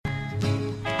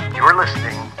You're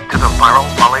listening to the Viral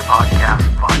Volley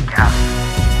Podcast.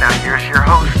 Now here's your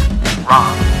host,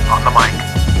 Rob on the mic.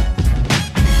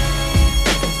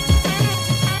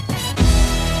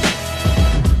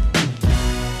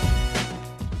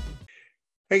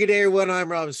 Hey, good day, everyone.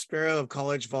 I'm Rob Speraw of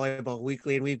College Volleyball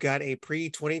Weekly, and we've got a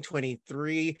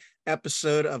pre-2023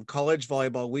 episode of College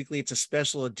Volleyball Weekly. It's a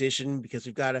special edition because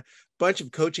we've got a bunch of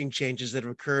coaching changes that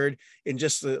have occurred in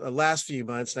just the last few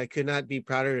months, and I could not be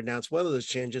prouder to announce one of those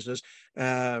changes was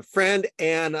friend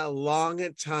and a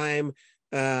long-time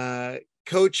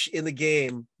coach in the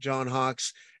game, John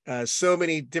Hawks. So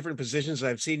many different positions that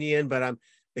I've seen you in, but I'm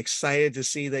excited to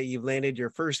see that you've landed your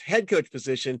first head coach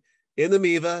position in the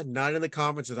MIVA, not in the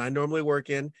conference that I normally work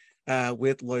in,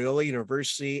 with Loyola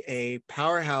University, a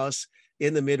powerhouse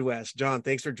in the Midwest. John,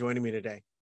 thanks for joining me today.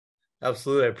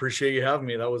 Absolutely. I appreciate you having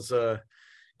me. That was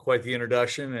quite the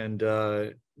introduction,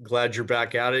 and glad you're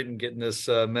back at it and getting this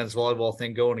men's volleyball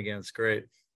thing going again. It's great.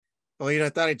 Well, I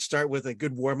thought I'd start with a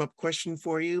good warm-up question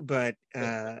for you, but,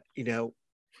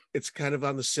 it's kind of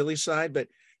on the silly side, but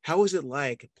how was it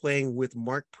like playing with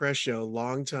Mark Prescio,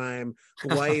 longtime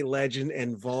Hawaii legend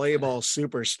and volleyball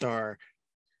superstar?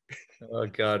 Oh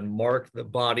God, Mark the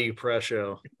Body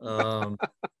Prescio. Yeah,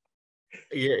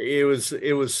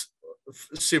 it was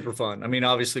super fun. I mean,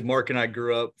 obviously, Mark and I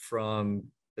grew up from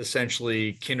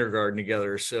essentially kindergarten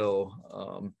together,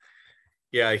 so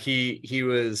yeah, he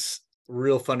was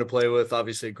real fun to play with.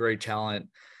 Obviously, a great talent.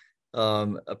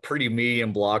 A pretty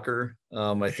medium blocker.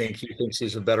 I think he thinks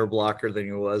he's a better blocker than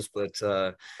he was, but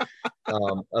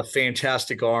a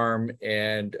fantastic arm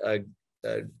and a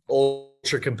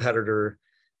ultra competitor.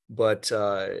 But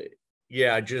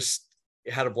yeah, just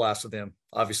had a blast with him,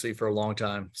 obviously, for a long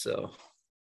time. So,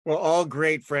 well, all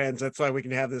great friends. That's why we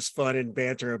can have this fun and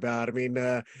banter about. I mean,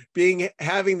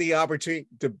 having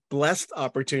the blessed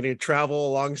opportunity to travel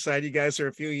alongside you guys for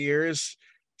a few years.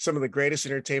 Some of the greatest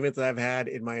entertainment that I've had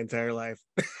in my entire life.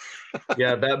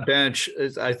 Yeah, that bench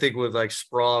is, I think, with like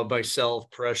Speraw,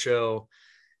 myself, Prescio,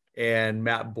 and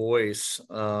Matt Boyce,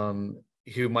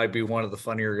 who might be one of the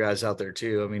funnier guys out there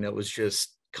too. I mean, it was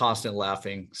just constant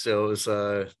laughing. So it was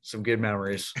some good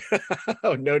memories.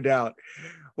 Oh, no doubt.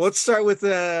 Well, let's start with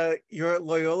your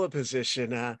Loyola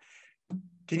position.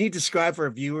 Can you describe for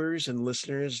our viewers and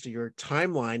listeners your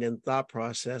timeline and thought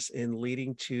process in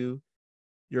leading to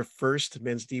your first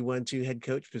men's D1-2 head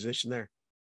coach position there?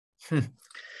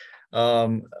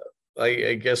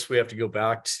 I guess we have to go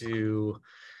back to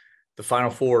the Final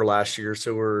Four last year.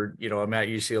 So I'm at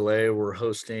UCLA. We're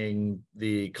hosting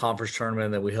the conference tournament,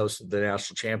 and then we hosted the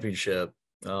national championship.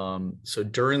 So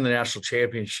during the national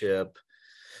championship,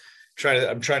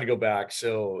 I'm trying to go back.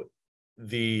 So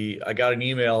I got an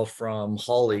email from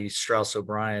Holly Strauss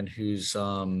O'Brien, who's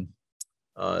the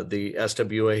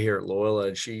SWA here at Loyola,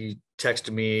 and she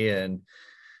texted me and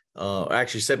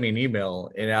actually sent me an email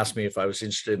and asked me if I was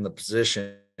interested in the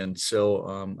position. And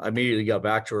so I immediately got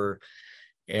back to her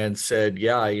and said,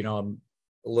 yeah, I'm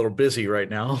a little busy right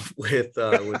now with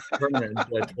tournament,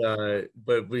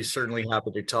 but we certainly happy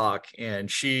to talk.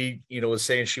 And she, was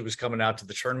saying she was coming out to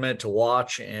the tournament to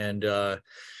watch, and her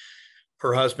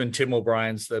husband, Tim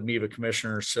O'Brien's the MIVA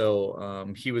commissioner.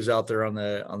 So he was out there on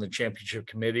the championship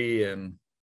committee, and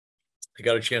I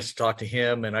got a chance to talk to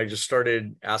him, and I just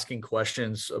started asking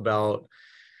questions about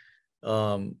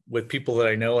with people that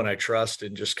I know and I trust,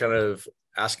 and just kind of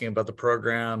asking about the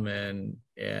program and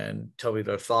tell me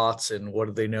their thoughts and what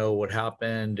do they know, what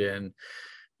happened. And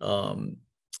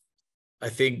I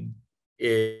think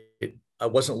I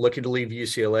wasn't looking to leave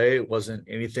UCLA. It wasn't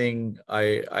anything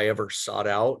I ever sought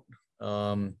out.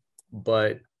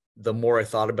 But the more I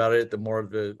thought about it, the more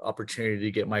of the opportunity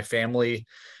to get my family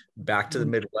back to the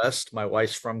Midwest. My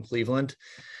wife's from Cleveland.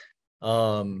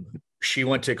 She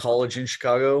went to college in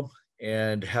Chicago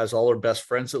and has all her best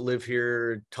friends that live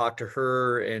here. Talked to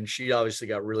her, and she obviously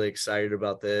got really excited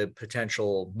about the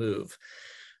potential move.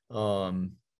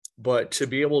 But to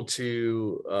be able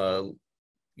to,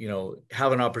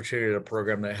 have an opportunity at a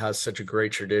program that has such a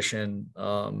great tradition,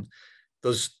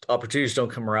 those opportunities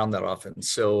don't come around that often.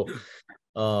 So,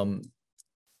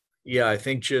 yeah, I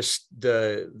think just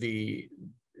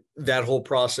that whole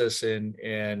process and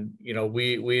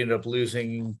we ended up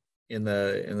losing in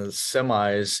the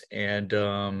semis, and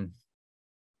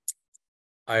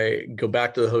I go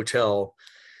back to the hotel.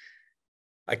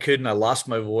 I lost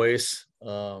my voice.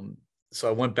 So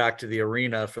I went back to the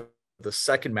arena for the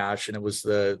second match, and it was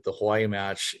the Hawaii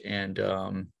match, and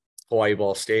Hawaii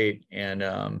Ball State, and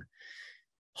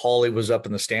Holly was up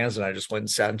in the stands, and I just went and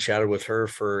sat and chatted with her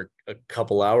for a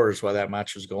couple hours while that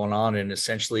match was going on. And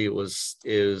essentially it was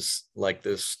like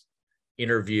this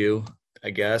interview, I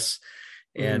guess.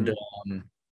 And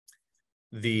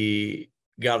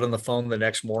got on the phone the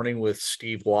next morning with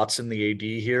Steve Watson, the AD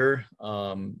here,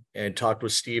 and talked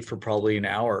with Steve for probably an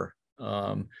hour.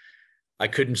 I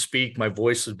couldn't speak. My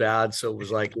voice was bad. So it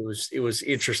was like, it was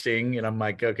interesting. And I'm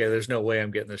like, okay, there's no way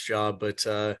I'm getting this job. But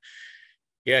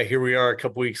yeah, here we are a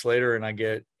couple weeks later, and I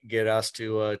get asked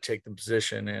to take the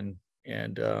position.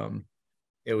 And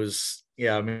it was,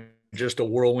 yeah, I mean, just a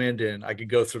whirlwind, and I could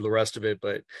go through the rest of it,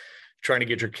 but trying to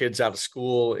get your kids out of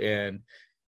school and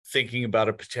thinking about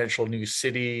a potential new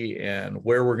city and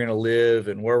where we're going to live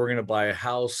and where we're going to buy a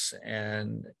house.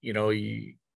 And, you know,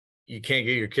 you can't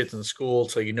get your kids in school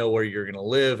till you know where you're going to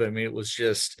live. I mean, it was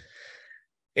just,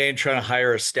 and trying to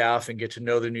hire a staff and get to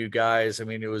know the new guys. I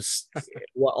mean, it was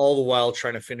all the while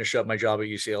trying to finish up my job at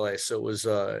UCLA. So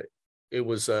it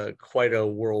was quite a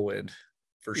whirlwind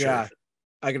for sure. Yeah,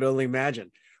 I can only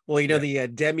imagine. Well, you know, the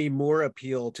Demi Moore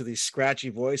appeal to the scratchy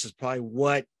voice is probably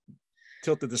what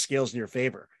tilted the scales in your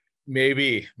favor.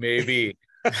 Maybe.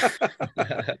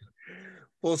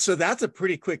 Well, so that's a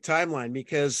pretty quick timeline,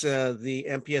 because the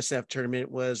MPSF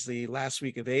tournament was the last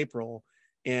week of April,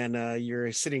 and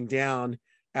you're sitting down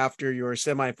after your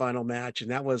semifinal match,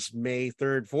 and that was May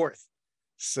 3rd, 4th.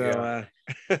 So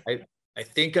I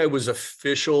think I was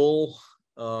official.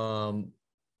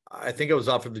 I think I was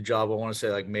offered the job, I want to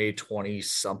say like May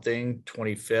 20-something,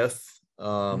 25th.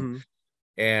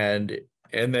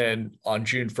 And then on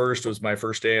June 1st was my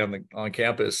first day on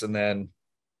campus. And then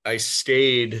I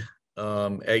stayed at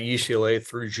UCLA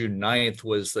through June 9th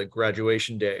was the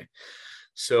graduation day.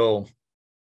 So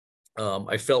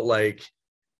I felt like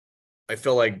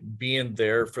being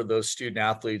there for those student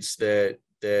athletes that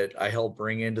I helped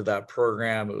bring into that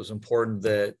program. It was important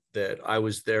that I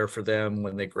was there for them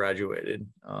when they graduated.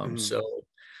 So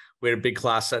we had a big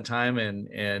class that time,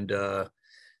 and I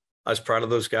was proud of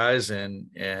those guys, and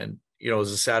you know, it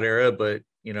was a sad era, but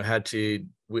you know, I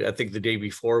think the day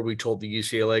before we told the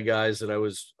UCLA guys that I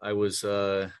was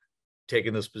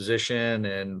taking this position,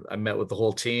 and I met with the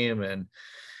whole team, and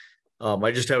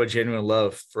I just have a genuine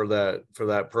love for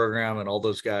that program and all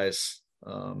those guys.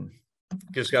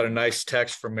 Just got a nice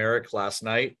text from Eric last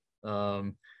night.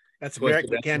 That's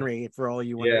Eric McHenry for all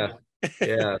you wonder.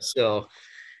 Yeah. So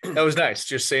that was nice.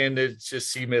 Just saying that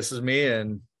just he misses me,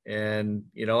 and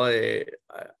you know, I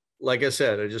like I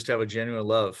said, I just have a genuine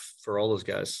love for all those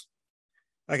guys.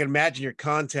 I can imagine your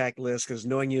contact list, because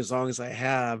knowing you as long as I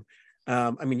have,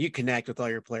 I mean, you connect with all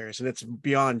your players, and it's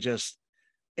beyond just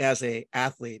as a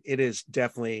athlete. It is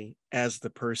definitely as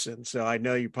the person. So I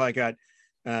know you probably got,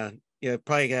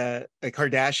 probably got a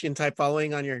Kardashian type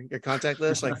following on your contact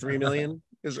list, like 3 million.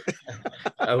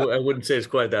 I wouldn't say it's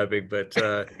quite that big, but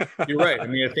you're right. I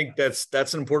mean, I think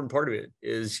that's an important part of it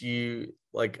is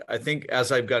I think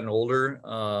as I've gotten older,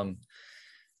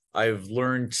 I've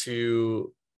learned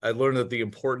that the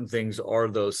important things are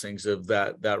those things of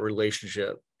that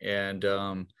relationship. And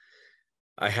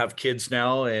I have kids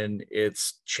now, and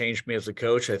it's changed me as a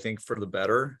coach, I think, for the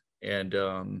better. And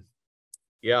I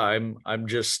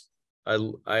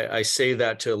say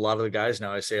that to a lot of the guys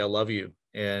now. I say, I love you.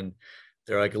 And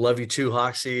they're like, I love you too,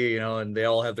 Hoxie, you know, and they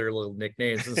all have their little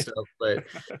nicknames and stuff. But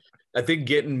I think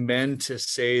getting men to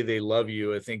say they love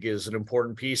you, I think, is an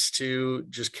important piece to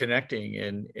just connecting.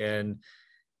 And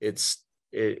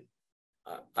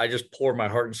I just pour my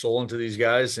heart and soul into these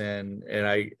guys, and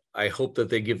I hope that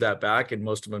they give that back, and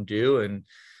most of them do. And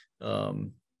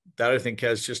that I think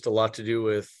has just a lot to do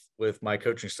with my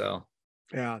coaching style.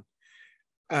 Yeah.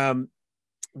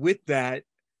 With that,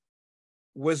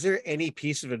 was there any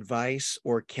piece of advice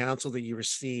or counsel that you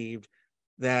received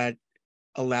that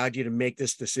allowed you to make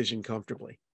this decision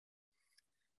comfortably?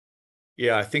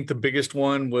 Yeah, I think the biggest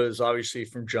one was obviously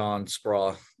from John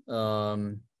Speraw.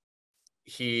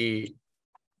 He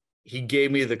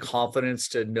gave me the confidence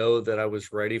to know that I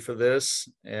was ready for this.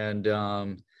 And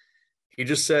he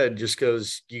just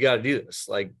goes, you got to do this.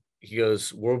 Like, he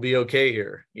goes, we'll be okay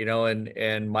here, you know?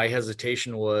 And my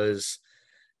hesitation was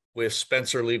with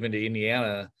Spencer leaving to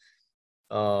Indiana,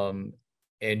 and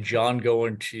John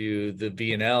going to the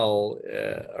VNL,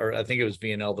 or I think it was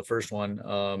VNL, the first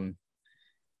one.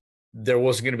 There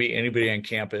wasn't going to be anybody on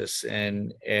campus.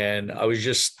 And I was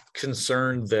just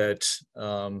concerned that,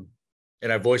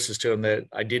 and I voiced this to him, that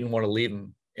I didn't want to leave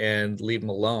him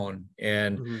alone.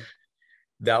 And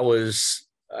that was,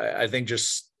 I think,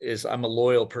 I'm a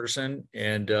loyal person.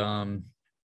 And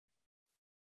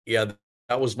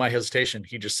that was my hesitation.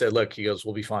 He just said, look, he goes,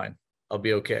 we'll be fine. I'll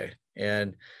be okay.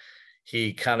 And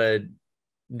he kind of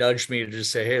nudged me to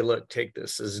just say, hey, look, take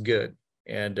this. This is good.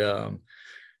 And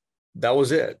that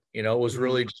was it. You know, it was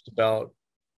really just about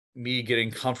me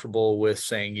getting comfortable with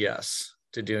saying yes.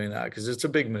 to doing that, because it's a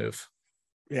big move.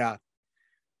 Yeah.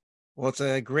 Well, it's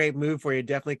a great move for you,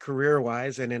 definitely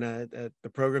career-wise, and in the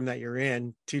program that you're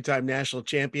in, two-time national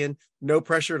champion, no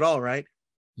pressure at all, right?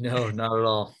 No, not at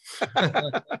all.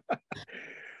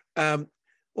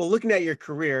 Well, looking at your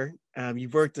career,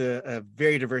 you've worked a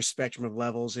very diverse spectrum of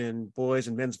levels in boys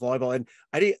and men's volleyball, and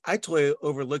I totally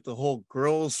overlooked the whole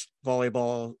girls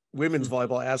volleyball, women's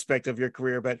volleyball aspect of your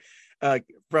career, but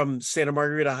from Santa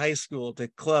Margarita High School to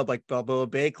club like Balboa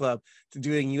Bay Club to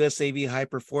doing USAV high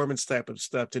performance type of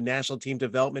stuff to national team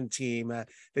development team,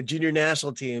 the junior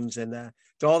national teams, and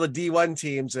to all the D1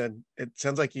 teams. And it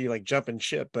sounds like you like jump and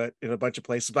ship, but in a bunch of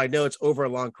places. But I know it's over a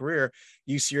long career.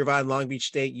 UC Irvine, Long Beach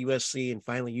State, USC, and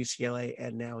finally UCLA,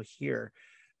 and now here.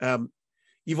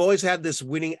 You've always had this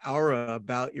winning aura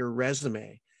about your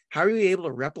resume. How are you able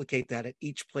to replicate that at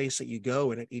each place that you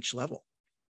go and at each level?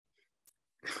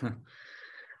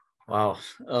 Wow.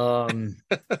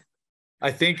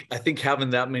 I think having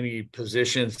that many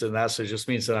positions and that, so just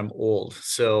means that I'm old.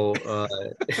 So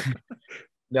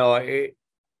no,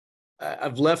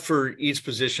 I've left for each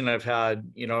position I've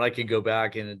had, and I could go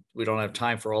back, and we don't have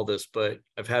time for all this, but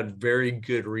I've had very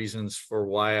good reasons for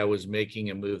why I was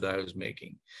making a move that I was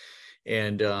making.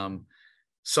 And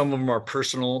some of them are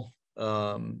personal,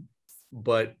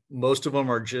 but most of them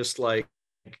are just like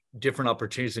different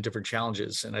opportunities and different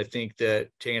challenges. And I think that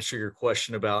to answer your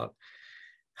question about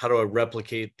how do I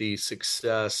replicate the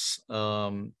success,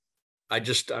 I'm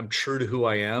true to who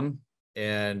I am.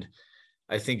 And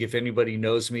I think if anybody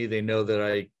knows me, they know that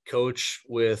I coach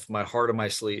with my heart on my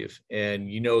sleeve, and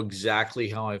exactly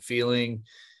how I'm feeling.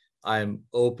 I'm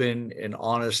open and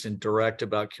honest and direct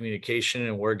about communication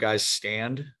and where guys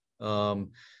stand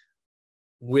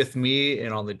with me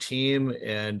and on the team.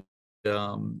 And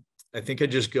I think I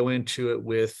just go into it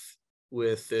with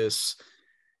this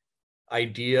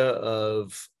idea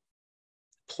of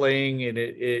playing, and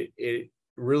it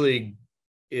really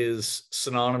is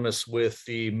synonymous with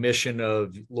the mission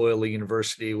of Loyola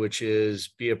University, which is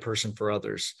be a person for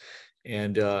others.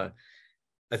 And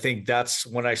I think that's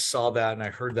when I saw that and I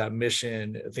heard that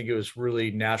mission, I think it was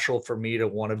really natural for me to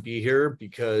want to be here,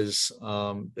 because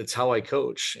it's how I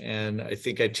coach. And I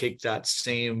think I take that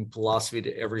same philosophy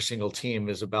to every single team,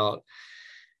 is about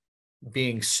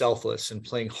being selfless and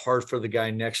playing hard for the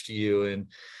guy next to you. And,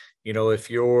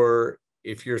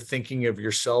 if you're thinking of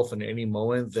yourself in any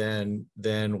moment, then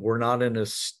we're not in a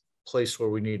place where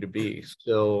we need to be.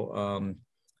 So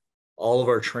all of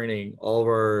our training,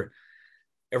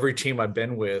 every team I've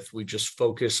been with, we just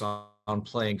focus on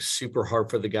playing super hard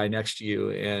for the guy next to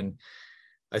you. And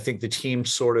I think the team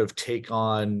sort of take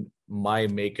on my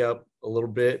makeup a little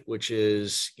bit, which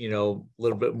is, a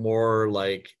little bit more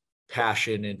like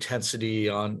passion, intensity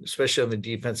especially on the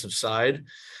defensive side.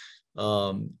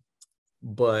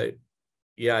 But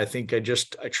yeah, I think I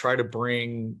try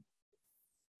to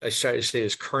stay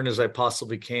as current as I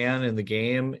possibly can in the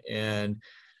game, and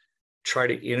try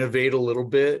to innovate a little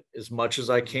bit as much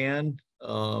as I can.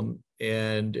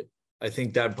 And I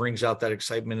think that brings out that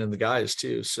excitement in the guys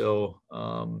too. So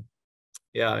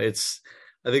yeah, I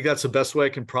think that's the best way I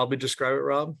can probably describe it,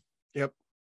 Rob. Yep.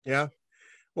 Yeah.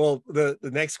 Well, the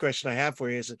next question I have for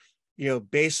you is,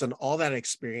 based on all that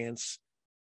experience,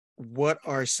 what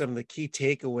are some of the key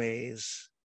takeaways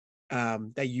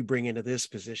that you bring into this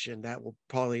position that will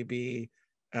probably be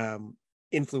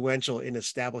influential in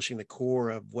establishing the core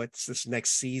of what's this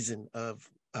next season of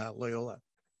Loyola?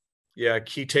 Yeah.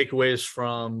 Key takeaways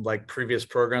from like previous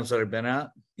programs that I've been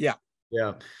at. Yeah.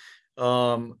 Yeah.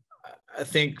 I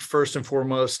think first and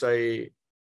foremost, when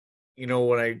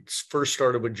I first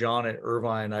started with John at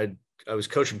Irvine, I was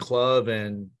coaching club,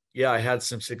 and yeah, I had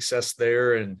some success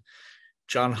there. And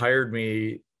John hired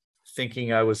me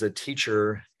thinking I was a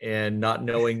teacher, and not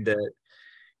knowing that,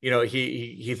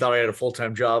 he thought I had a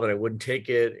full-time job and I wouldn't take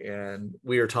it. And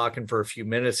we were talking for a few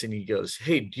minutes, and he goes,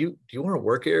 "Hey, do you want to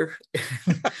work here?"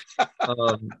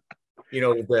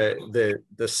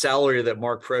 The salary that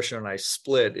Mark Fresno and I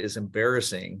split is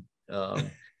embarrassing.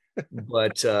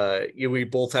 But we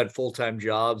both had full-time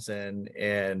jobs,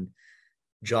 and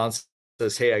John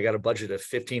says, "Hey, I got a budget of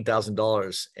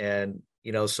 $15,000." And,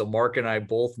 so Mark and I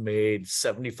both made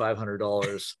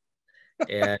 $7,500,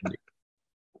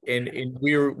 and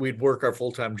we'd work our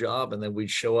full-time job, and then we'd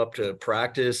show up to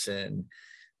practice. And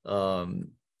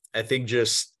I think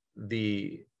just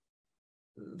the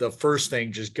first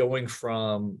thing, just going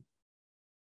from,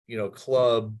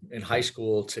 club in high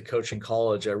school to coaching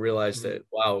college, I realized that,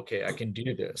 wow, okay, I can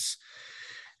do this.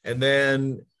 And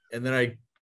then I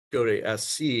go to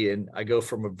SC, and I go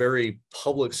from a very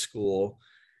public school,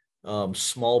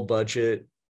 small budget,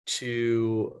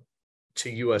 to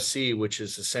to USC, which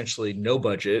is essentially no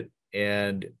budget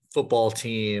and football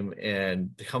team,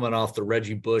 and coming off the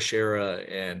Reggie Bush era,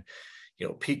 and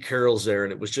Pete Carroll's there,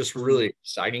 and it was just really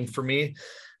exciting for me.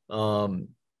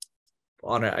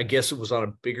 I guess it was on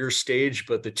a bigger stage,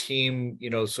 but the team,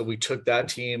 so we took that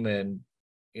team and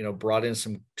brought in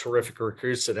some terrific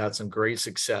recruits that had some great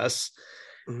success.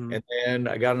 And then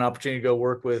I got an opportunity to go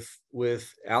work with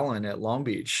Alan at Long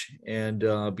Beach,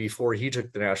 and before he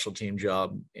took the national team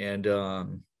job. And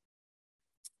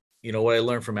what I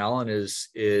learned from Alan is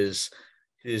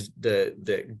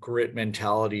the grit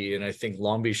mentality, and I think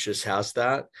Long Beach just has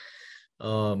that.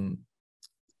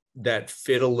 That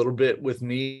fit a little bit with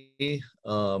me.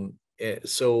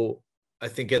 So I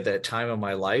think at that time of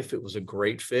my life, it was a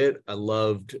great fit. I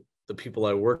loved the people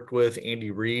I worked with.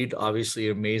 Andy Reid, obviously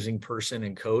an amazing person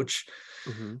and coach.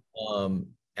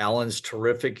 Alan's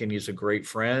terrific, and he's a great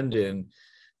friend. And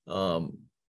at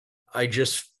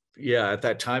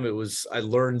that time I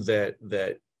learned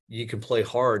that you can play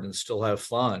hard and still have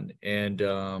fun.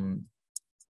 And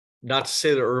not to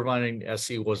say that Irvine and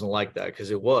SC wasn't like that, because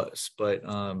it was, but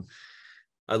I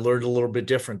learned a little bit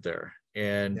different there.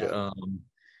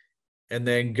 And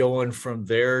then going from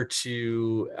there out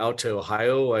to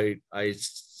Ohio, I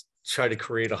tried to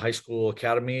create a high school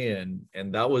academy,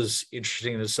 and that was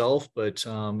interesting in itself. But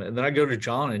and then I go to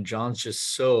Jon, and Jon's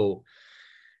just so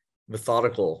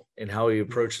methodical in how he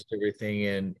approaches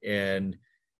everything, and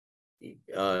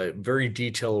very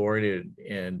detail oriented,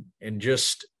 and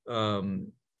just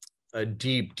a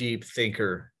deep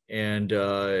thinker. And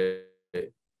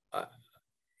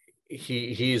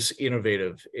he's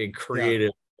innovative and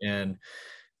creative, and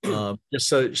just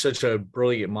such a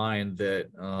brilliant mind, that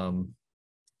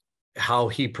how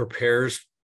he prepares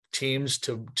teams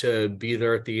to be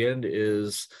there at the end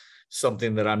is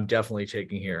something that I'm definitely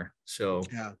taking here. So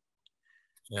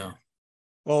yeah.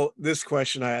 Well, this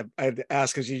question I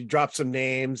asked because you dropped some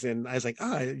names, and I was like,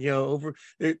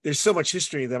 there's so much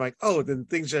history that I'm like, then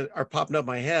things that are popping up in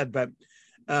my head. But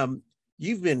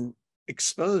you've been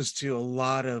exposed to a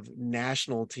lot of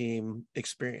national team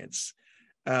experience.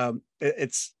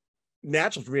 It's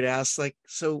natural for me to ask,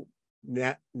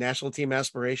 national team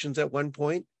aspirations at one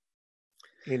point.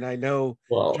 And I know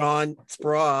John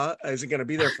Speraw isn't going to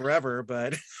be there forever,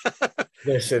 but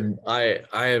listen, I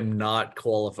am not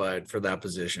qualified for that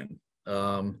position.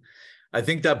 I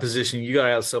think that position, you got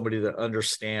to have somebody that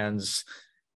understands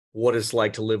what it's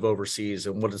like to live overseas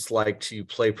and what it's like to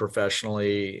play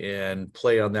professionally and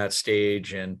play on that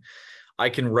stage. And I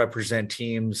can represent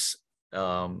teams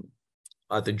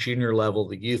at the junior level,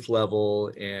 the youth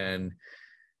level, and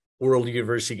World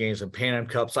University Games and Pan Am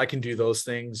Cups. I can do those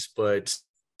things, but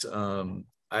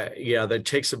that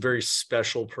takes a very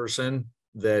special person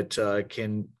that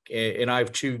can. And I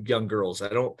have two young girls.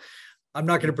 I'm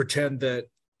not going to pretend that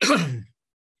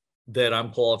that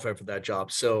I'm qualified for that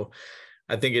job. So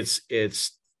I think it's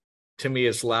to me,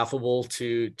 it's laughable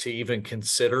to even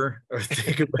consider or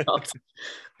think about.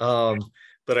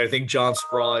 But I think Jon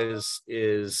Speraw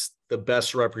is the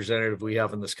best representative we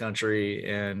have in this country.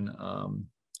 And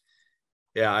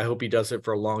I hope he does it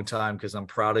for a long time, because I'm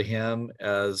proud of him,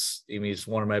 he's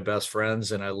one of my best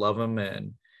friends, and I love him,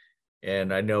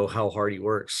 and I know how hard he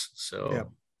works. So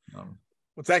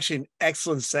it's actually an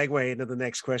excellent segue into the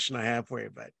next question I have for you.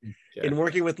 But in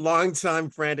working with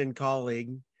longtime friend and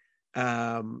colleague,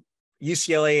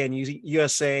 UCLA and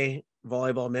USA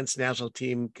volleyball men's national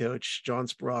team coach Jon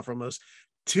Speraw for almost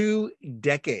 2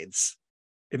 decades.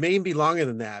 It may even be longer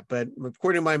than that, but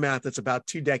according to my math, it's about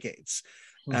 2 decades.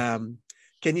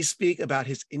 Can you speak about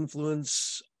his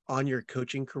influence on your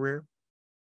coaching career?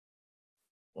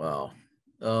 Wow.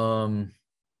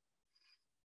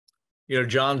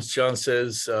 John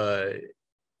says a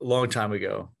long time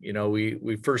ago,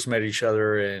 we first met each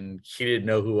other, and he didn't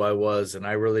know who I was, and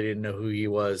I really didn't know who he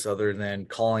was, other than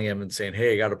calling him and saying,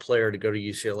 "Hey, I got a player to go to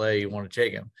UCLA. You want to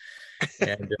take him?"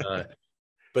 And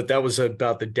but that was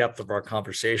about the depth of our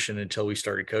conversation until we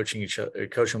started coaching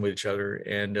with each other.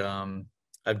 And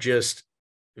I've just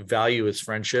value his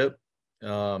friendship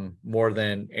more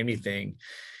than anything.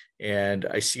 And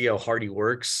I see how hard he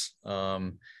works.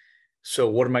 So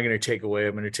what am I going to take away?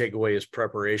 I'm going to take away his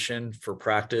preparation for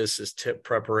practice, his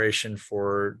preparation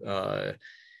for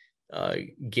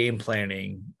game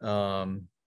planning.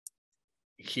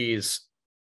 He's,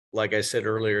 like I said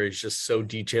earlier, he's just so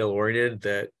detail oriented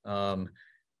that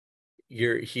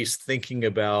he's thinking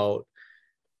about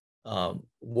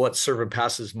what serve and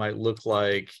passes might look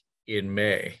like in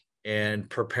May, and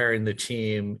preparing the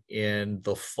team in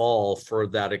the fall for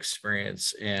that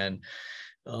experience. And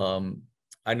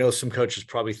I know some coaches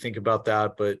probably think about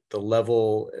that, but the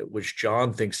level at which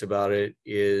Jon thinks about it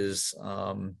is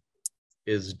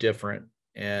different.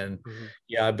 And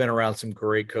yeah, I've been around some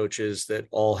great coaches that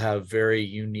all have very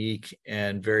unique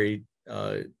and very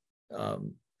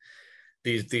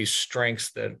these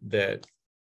strengths that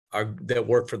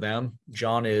work for them.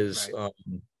 Jon is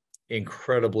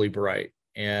incredibly bright,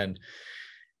 and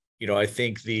I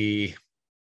think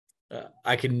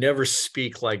I can never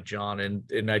speak like Jon,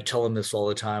 and I tell him this all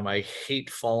the time. I hate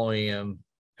following him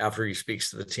after he speaks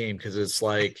to the team, because it's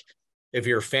like, if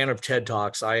you're a fan of TED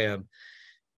Talks, I am.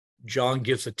 Jon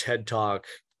gives a TED Talk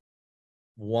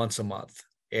once a month,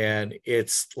 and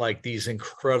it's like these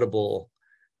incredible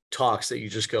talks that you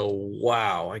just go,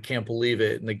 wow, I can't believe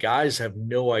it. And the guys have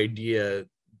no idea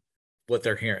what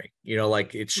they're hearing.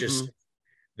 Like, it's just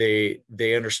they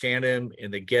understand him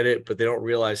and they get it, but they don't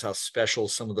realize how special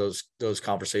some of those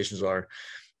conversations are.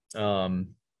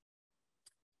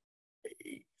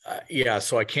 Yeah,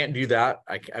 so I can't do that.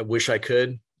 I wish I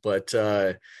could, but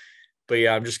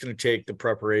yeah, I'm just going to take the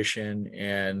preparation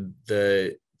and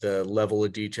the level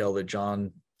of detail that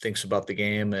Jon thinks about the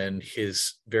game, and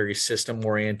his very system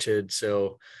oriented.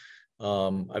 So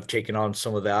I've taken on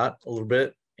some of that a little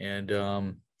bit.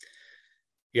 And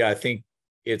yeah, I think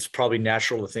it's probably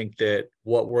natural to think that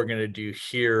what we're going to do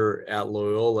here at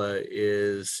Loyola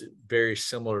is very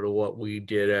similar to what we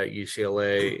did at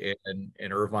UCLA and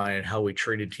Irvine, and how we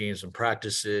treated teams and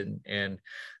practice it, and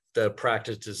the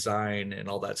practice design and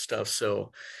all that stuff.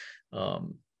 So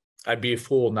I'd be a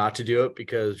fool not to do it,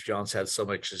 because Jon's had so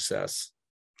much success.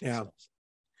 Yeah.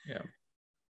 Yeah.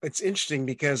 It's interesting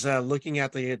because looking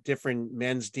at the different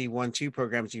men's D1-2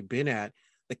 programs you've been at,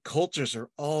 the cultures are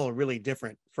all really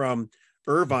different. From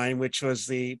Irvine, which was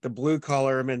the blue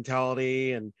collar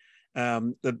mentality, and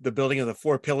the building of the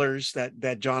 4 pillars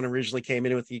that Jon originally came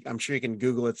in with. I'm sure you can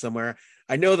Google it somewhere.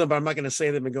 I know them, but I'm not going to say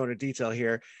them and go into detail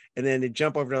here. And then they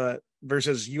jump over to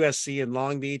versus USC and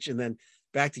Long Beach, and then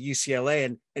back to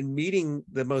UCLA, and meeting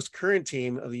the most current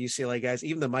team of the UCLA guys,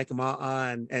 even the Mike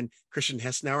Ma'a and Christian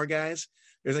Hessenauer guys.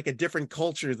 There's like a different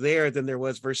culture there than there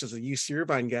was versus the UC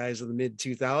Irvine guys of the mid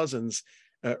 2000s,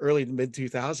 early to mid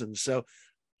 2000s. So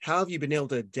how have you been able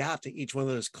to adapt to each one of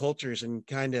those cultures and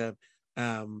kind of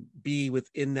be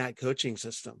within that coaching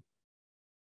system?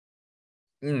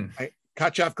 I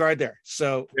caught you off guard there.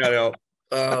 So yeah,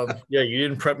 yeah, you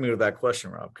didn't prep me with that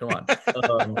question, Rob. Come on.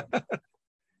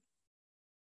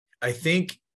 I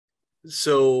think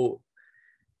so.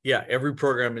 Yeah, every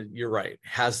program, you're right,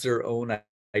 has their own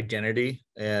identity.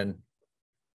 And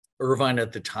Irvine,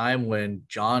 at the time when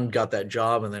Jon got that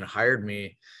job and then hired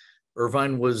me,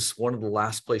 Irvine was one of the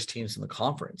last place teams in the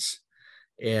conference.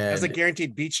 And as a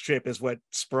guaranteed beach trip is what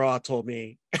Speraw told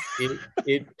me.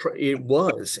 it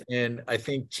was. And I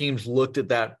think teams looked at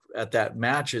that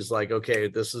match as like, okay,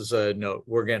 this is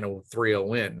we're getting a 3-0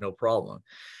 win, no problem.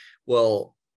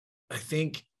 Well, I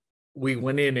think we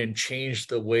went in and changed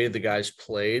the way the guys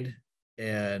played.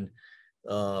 And,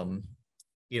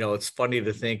 it's funny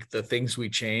to think the things we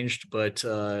changed, but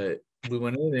we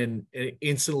went in and it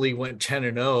instantly went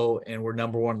 10-0, and we're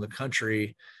number 1 in the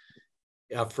country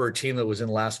for a team that was in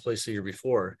last place the year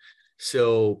before.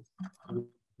 So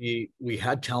we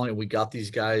had talent. We got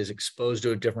these guys exposed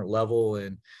to a different level,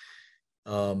 and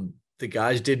the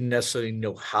guys didn't necessarily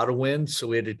know how to win. So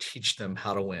we had to teach them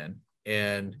how to win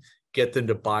and get them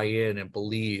to buy in and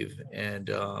believe. And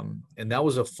that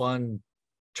was a fun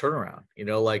turnaround,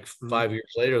 like 5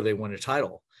 years later, they won a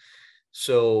title.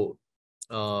 So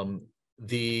how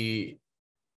do you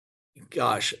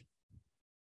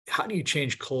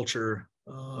change culture?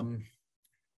 I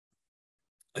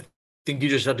think you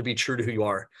just have to be true to who you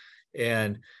are.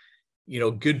 And,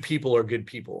 good people are good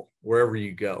people wherever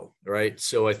you go. Right.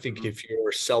 So I think if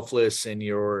you're selfless and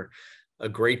you're a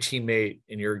great teammate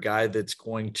and you're a guy that's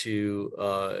going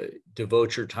to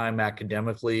devote your time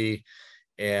academically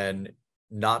and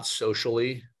not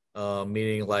socially,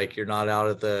 meaning like you're not out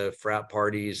at the frat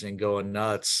parties and going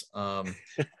nuts.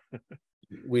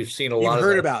 We've seen a lot of You've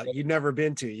heard about, you've never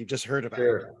been to, you've just heard about.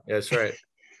 Sure. That's right.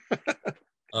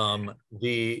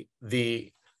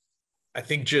 I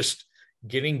think just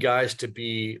getting guys to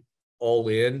be all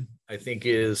in, I think,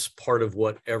 is part of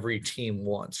what every team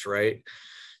wants. Right.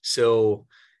 So,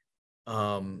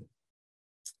 I'm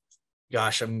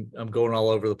going all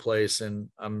over the place, and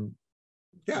I'm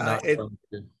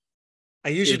I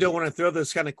usually don't want to throw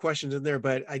those kind of questions in there,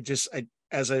 but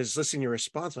as I was listening to your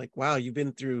response, like, wow, you've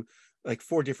been through like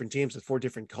 4 different teams with 4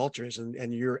 different cultures,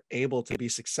 and you're able to be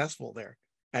successful there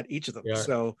at each of them. Yeah.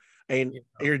 So,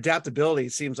 your adaptability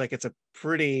seems like it's a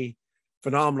pretty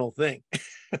phenomenal thing.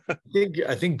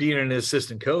 I think being an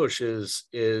assistant coach is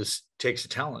takes a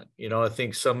talent. I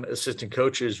think some assistant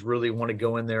coaches really want to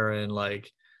go in there and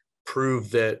like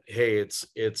prove that, hey,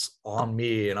 it's on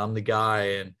me and I'm the guy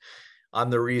and I'm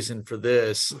the reason for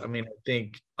this. I mean, I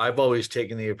think I've always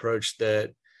taken the approach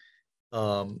that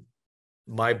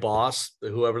my boss,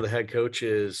 whoever the head coach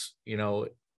is,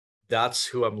 that's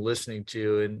who I'm listening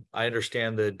to. And I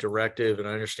understand the directive and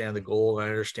I understand the goal. And I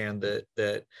understand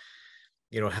that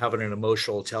having an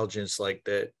emotional intelligence like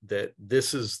that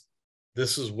this is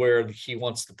where he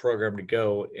wants the program to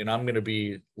go. And I'm going to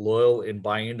be loyal and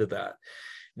buy into that.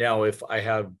 Now, if I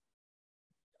have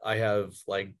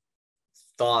like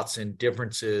thoughts and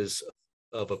differences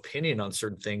of opinion on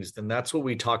certain things, then that's what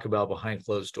we talk about behind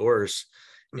closed doors.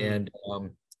 Mm-hmm.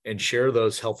 and share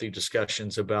those healthy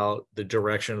discussions about the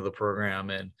direction of the program.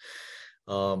 And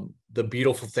the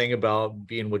beautiful thing about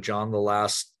being with John the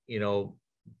last,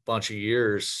 bunch of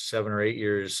years, 7 or 8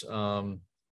 years,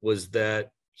 was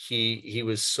that he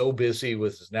was so busy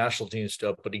with his national team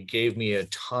stuff, but he gave me a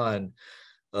ton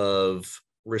of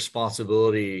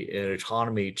responsibility and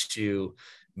autonomy to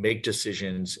make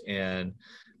decisions and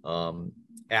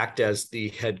act as the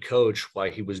head coach while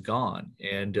he was gone.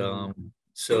 And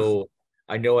so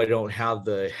I know I don't have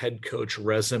the head coach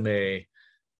resume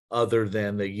other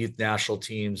than the youth national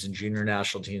teams and junior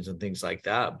national teams and things like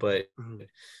that. But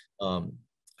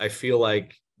I feel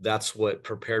like that's what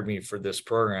prepared me for this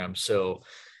program. So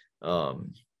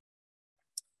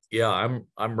yeah,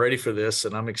 I'm ready for this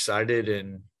and I'm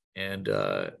excited. And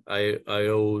I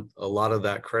owe a lot of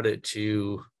that credit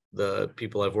to the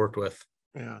people I've worked with.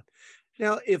 Yeah.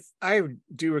 Now, if I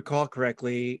do recall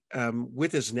correctly,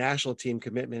 with his national team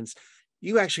commitments,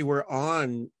 you actually were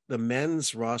on the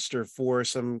men's roster for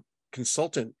some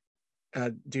consultant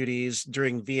duties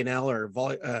during VNL or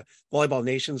Volleyball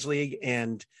Nations League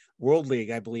and World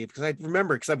League, I believe. Because I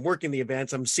remember, because I'm working the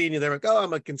events, I'm seeing you there, like, oh,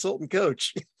 I'm a consultant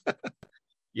coach.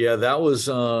 Yeah, that was,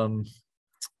 I've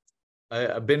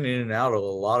been in and out of a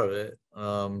lot of it.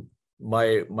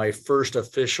 My first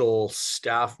official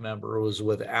staff member was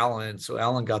with Alan. So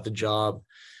Alan got the job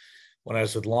when I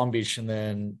was with Long Beach, and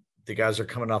then the guys are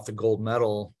coming off the gold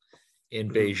medal in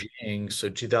Beijing. So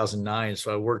 2009.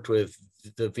 So I worked with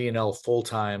the VNL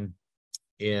full-time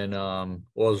in, it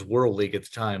was World League at the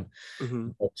time,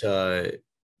 but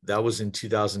that was in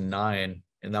 2009.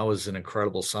 And that was an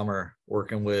incredible summer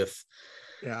working with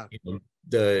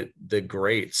the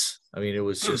greats. I mean, it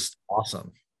was just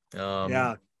awesome.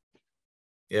 Yeah.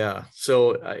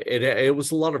 So it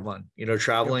was a lot of fun,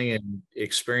 traveling and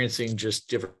experiencing just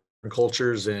different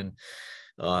cultures and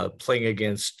playing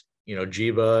against,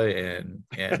 Jiba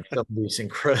and some of these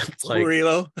incredible, like,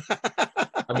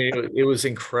 I mean, it was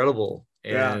incredible.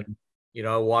 And,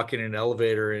 I walk in an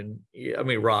elevator and I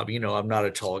mean, Rob, I'm not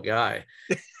a tall guy,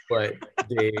 but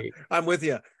I'm with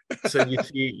you. So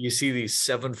you see these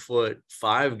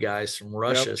 7'5" guys from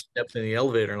Russia step in the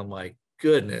elevator, and I'm like,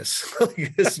 goodness, you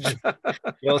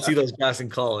don't see those guys in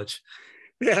college.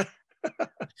 Yeah.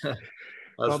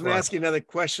 Well, I'm going to ask you another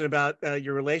question about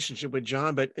your relationship with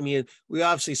John, but I mean, we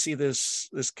obviously see this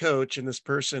coach and this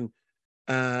person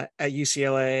at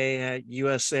UCLA, at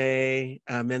USA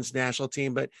men's national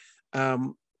team, but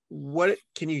what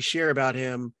can you share about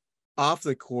him off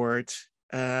the court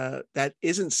that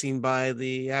isn't seen by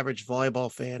the average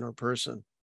volleyball fan or person?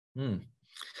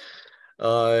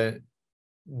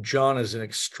 John is an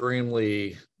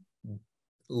extremely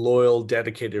loyal,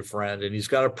 dedicated friend, and he's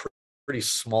got a pretty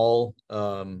small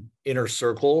inner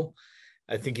circle.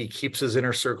 I think he keeps his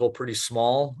inner circle pretty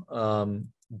small,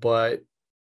 but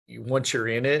once you're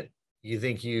in it, you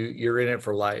think you're in it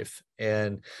for life.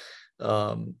 And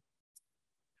so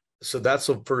that's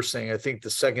the first thing. I think the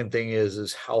second thing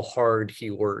is how hard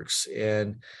he works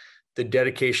and the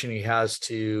dedication he has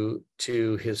to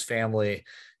his family,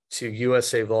 to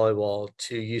USA Volleyball,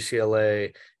 to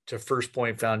UCLA, to First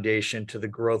Point Foundation, to the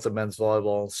growth of men's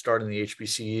volleyball, starting the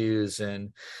HBCUs.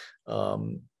 And,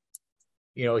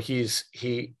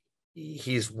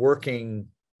 he's working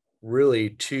really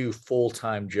 2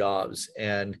 full-time jobs,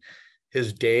 and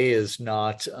his day is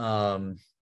not,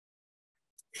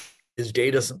 his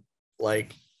day doesn't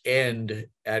like end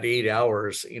at 8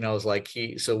 hours, it's like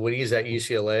so when he's at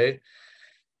UCLA,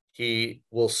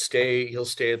 he'll stay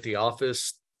at the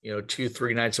office,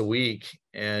 2-3 nights a week.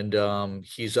 And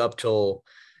he's up till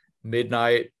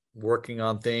midnight working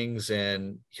on things,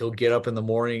 and he'll get up in the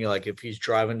morning. Like if he's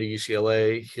driving to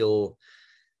UCLA, he'll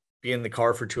be in the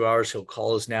car for 2 hours. He'll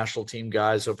call his national team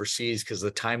guys overseas because the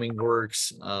timing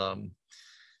works. But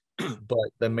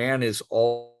the man is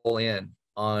all in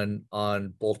on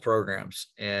both programs.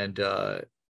 And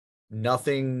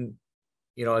nothing,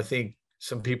 I think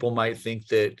some people might think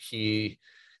that he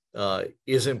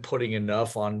isn't putting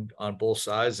enough on both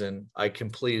sides, and I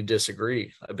completely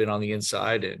disagree. I've been on the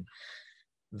inside, and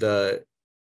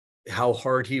how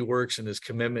hard he works and his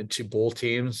commitment to both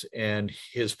teams and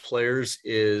his players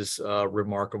is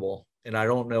remarkable. And I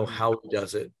don't know how he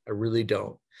does it. I really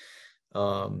don't.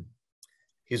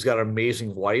 He's got an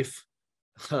amazing wife,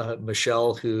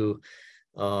 Michelle, who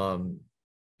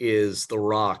is the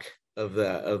rock of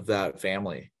that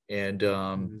family. And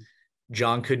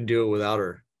John couldn't do it without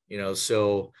her,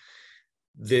 so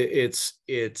it's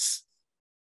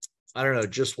I don't know,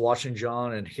 just watching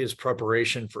John and his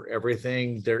preparation for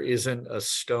everything, there isn't a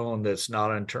stone that's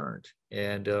not unturned.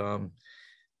 And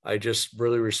I just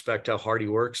really respect how hard he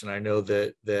works. And I know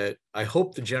that I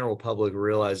hope the general public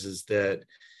realizes that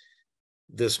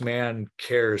this man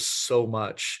cares so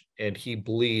much, and he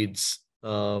bleeds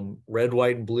red,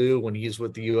 white, and blue when he's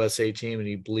with the USA team, and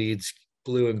he bleeds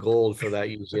blue and gold for that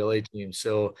UCLA team.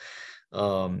 So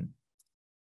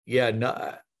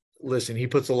listen, he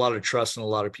puts a lot of trust in a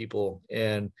lot of people.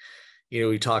 And,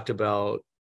 he talked about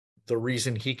the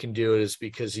reason he can do it is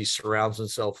because he surrounds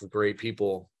himself with great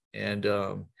people. And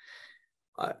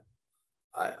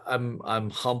I'm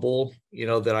humble,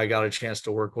 that I got a chance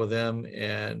to work with him.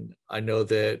 And I know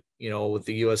that, with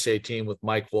the USA team, with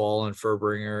Mike Wall and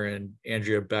Furbringer and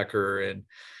Andrea Becker and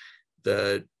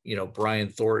the, Brian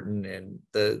Thornton and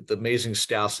the amazing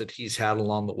staffs that he's had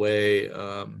along the way.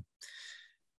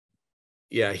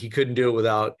 He couldn't do it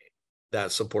without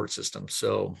that support system.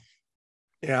 So,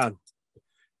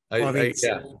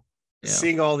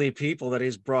 seeing all the people that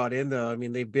he's brought in, though, I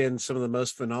mean, they've been some of the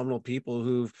most phenomenal people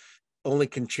who've only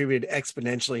contributed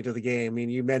exponentially to the game. I mean,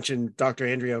 you mentioned Dr.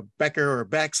 Andrea Becker, or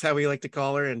Bex, how we like to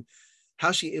call her, and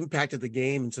how she impacted the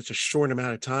game in such a short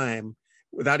amount of time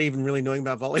without even really knowing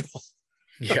about volleyball.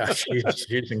 Yeah,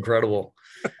 she's incredible.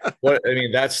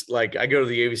 That's like, I go to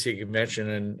the ABC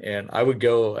convention and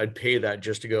I'd pay that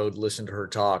just to go listen to her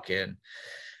talk. And,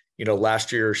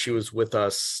 last year she was with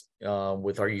us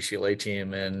with our UCLA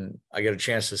team, and I got a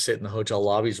chance to sit in the hotel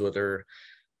lobbies with her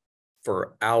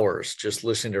for hours, just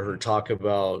listening to her talk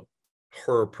about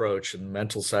her approach and the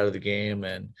mental side of the game.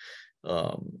 And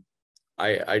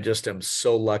I just am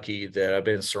so lucky that I've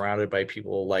been surrounded by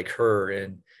people like her.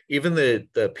 And even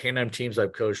the Pan Am teams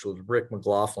I've coached with Rick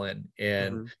McLachlin,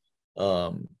 and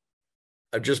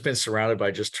I've just been surrounded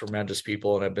by just tremendous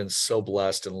people, and I've been so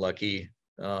blessed and lucky.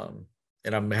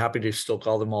 And I'm happy to still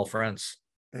call them all friends.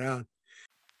 Yeah.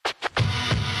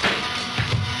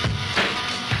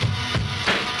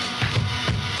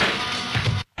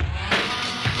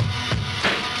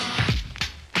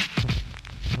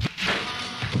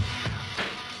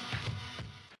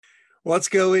 Well, let's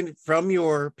go in from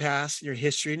your past, your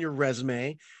history, and your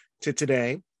resume to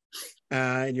today,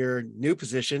 and your new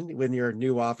position in your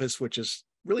new office, which is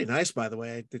really nice, by the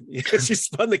way. You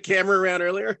spun the camera around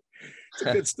earlier.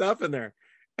 Some good stuff in there.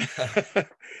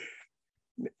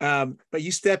 But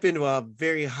you step into a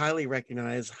very highly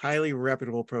recognized, highly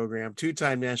reputable program,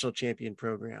 two-time national champion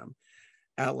program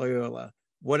at Loyola.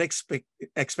 What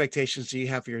expectations do you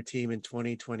have for your team in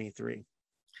 2023?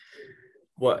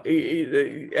 Well,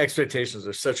 expectations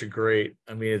are such a great,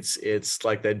 it's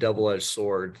like that double-edged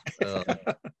sword.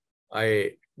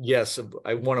 I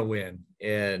want to win.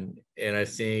 And I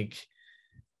think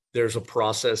there's a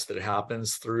process that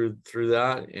happens through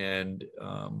that. And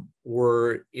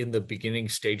we're in the beginning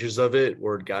stages of it,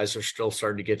 where guys are still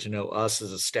starting to get to know us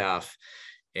as a staff,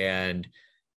 and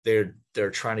they're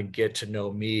trying to get to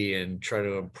know me and try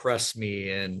to impress me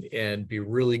and be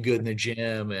really good in the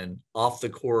gym and off the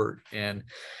court. And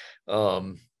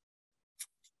the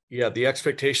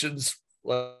expectations,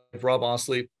 like Rob,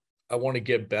 honestly, I want to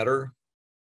get better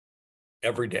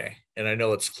every day. And I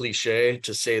know it's cliche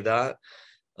to say that.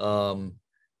 And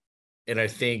I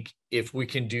think if we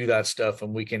can do that stuff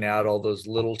and we can add all those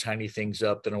little tiny things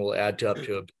up, then it will add up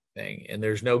to a big thing. And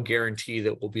there's no guarantee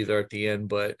that we'll be there at the end,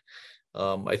 but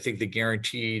I think the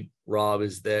guarantee, Rob,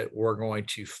 is that we're going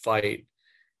to fight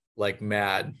like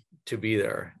mad to be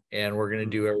there. And we're going to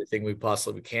do everything we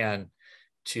possibly can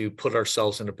to put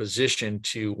ourselves in a position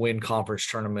to win conference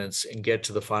tournaments and get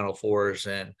to the Final Fours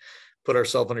and put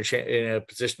ourselves in a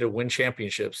position to win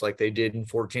championships like they did in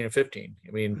 14 and 15.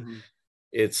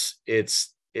 It's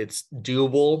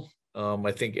doable.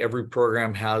 I think every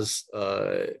program has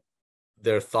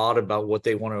their thought about what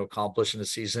they want to accomplish in the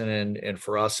season. And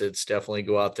for us, it's definitely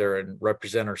go out there and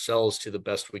represent ourselves to the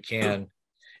best we can,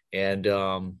 and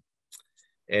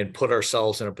put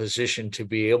ourselves in a position to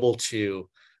be able to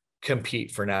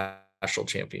compete for national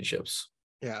championships.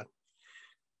 Yeah.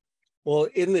 Well,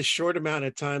 in the short amount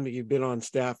of time that you've been on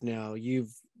staff now,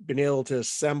 you've been able to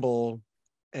assemble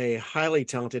a highly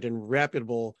talented and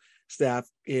reputable staff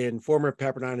in former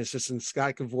Pepperdine assistant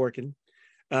Scott Kevorkian,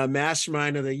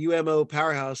 mastermind of the UMO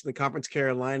powerhouse in the Conference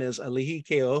Carolinas, Alihi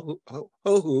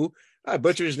Keohohu. I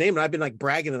butchered his name, and I've been like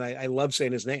bragging that I love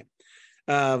saying his name.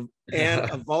 And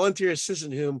a volunteer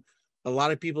assistant whom a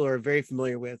lot of people are very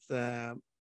familiar with,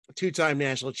 two-time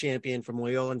national champion from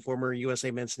Loyola and former USA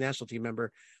men's national team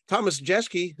member, Thomas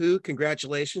Jeschke, who,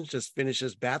 congratulations, just finished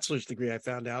his bachelor's degree, I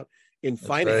found out, in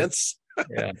finance. Right.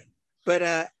 Yeah.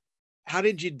 But how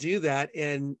did you do that?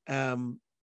 And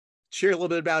share a little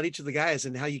bit about each of the guys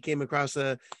and how you came across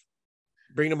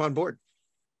bringing them on board.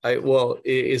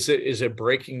 Is it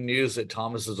breaking news that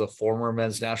Thomas is a former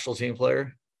men's national team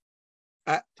player?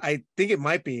 I think it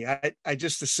might be. I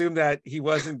just assumed that he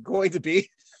wasn't going to be.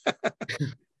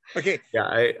 Okay.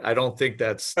 Yeah, I don't think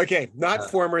that's okay. Not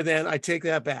former then. I take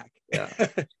that back. Yeah.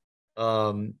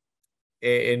 And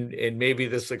maybe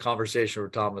this is a conversation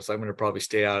with Thomas. I'm going to probably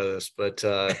stay out of this, but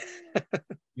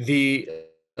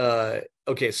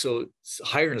okay. So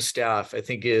hiring a staff, I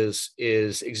think is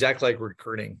exactly like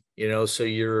recruiting, so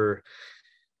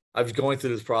I was going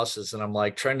through this process and I'm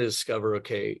like trying to discover,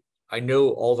 okay, I know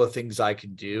all the things I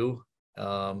can do.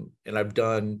 And I've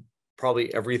done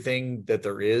probably everything that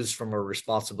there is from a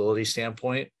responsibility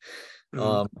standpoint.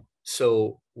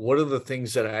 So what are the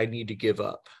things that I need to give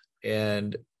up?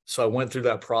 And so I went through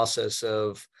that process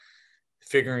of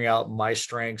figuring out my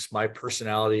strengths, my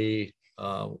personality,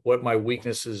 what my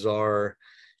weaknesses are,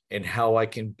 and how I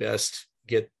can best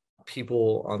get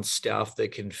people on staff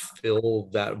that can fill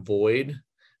that void,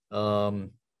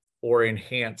 or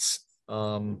enhance,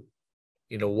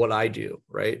 what I do.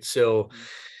 Right. So,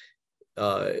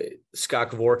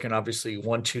 Scott Kevorkian obviously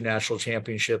won 2 national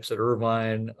championships at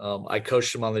Irvine. I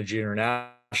coached him on the junior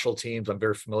national teams. I'm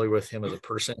very familiar with him as a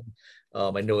person.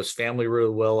 I know his family really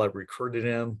well. I recruited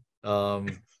him,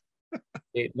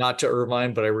 not to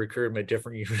Irvine, but I recruited him at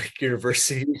different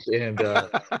universities. And I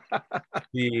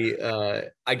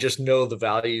just know the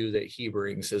value that he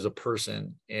brings as a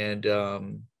person. And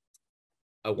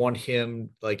I want him,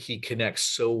 like, he connects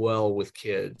so well with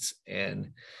kids.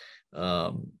 And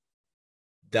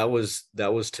that was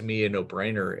to me a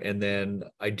no-brainer. And then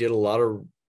I did a lot of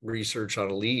research on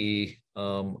Alihi.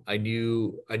 I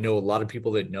know a lot of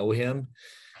people that know him.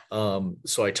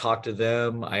 So I talked to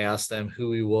them. I asked them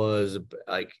who he was,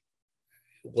 like,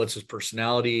 what's his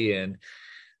personality. And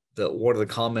one of the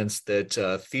comments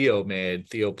that Theo made,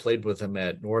 Theo played with him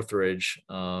at Northridge,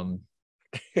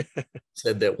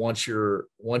 said that once you're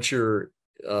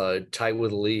tight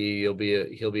with Alihi,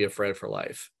 he'll be a friend for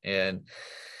life. And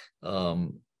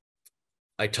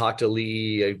I talked to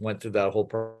Lee. I went through that whole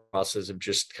process of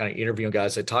just kind of interviewing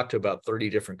guys. I talked to about 30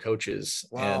 different coaches.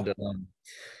 Wow. And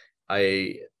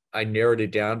I narrowed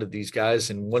it down to these guys.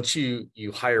 And once you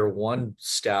hire one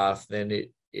staff, then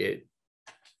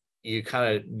you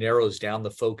kind of narrows down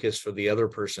the focus for the other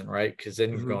person, right? Because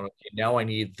then you're going, okay, now I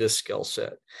need this skill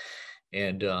set.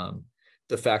 And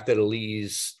the fact that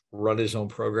Alihi's run his own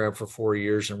program for 4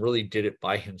 years and really did it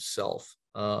by himself,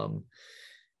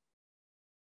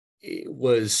 it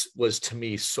was to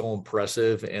me so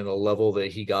impressive, and the level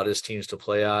that he got his teams to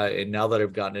play at. And now that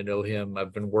I've gotten to know him,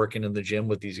 I've been working in the gym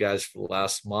with these guys for the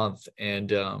last month,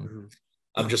 and I'm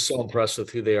just so impressed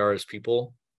with who they are as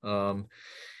people. And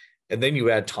then you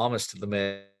add Thomas to the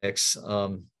mix.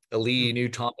 Alihi knew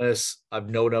Thomas. I've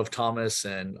known of Thomas,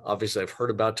 and obviously I've heard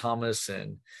about Thomas,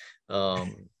 and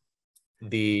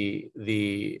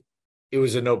it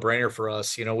was a no-brainer for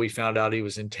us. We found out he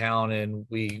was in town, and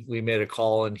we made a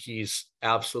call, and he's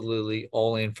absolutely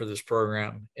all in for this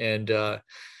program, and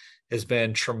has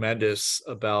been tremendous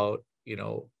about,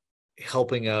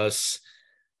 helping us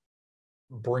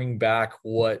bring back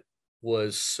what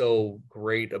was so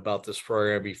great about this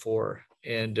program before.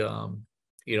 And,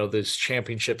 those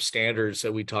championship standards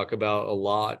that we talk about a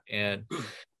lot. And,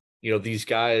 these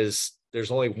guys,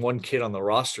 there's only one kid on the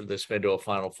roster that's been to a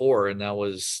Final Four, and that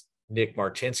was Nick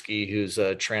Martinsky, who's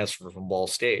a transfer from Ball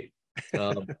State,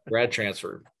 grad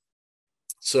transfer.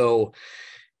 So,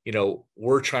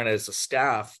 we're trying to, as a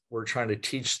staff, we're trying to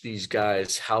teach these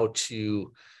guys how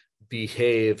to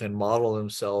behave and model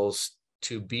themselves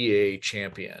to be a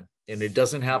champion. And it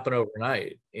doesn't happen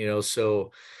overnight,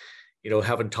 so,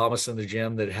 having Thomas in the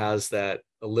gym that has that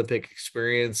Olympic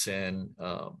experience, and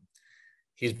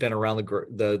he's been around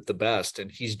the best,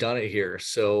 and he's done it here.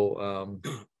 So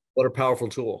what a powerful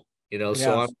tool.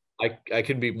 So I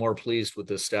couldn't be more pleased with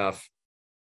this staff.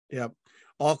 Yeah.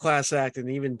 all class act. And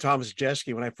even Thomas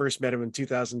Jeschke, when I first met him in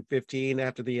 2015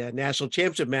 after the national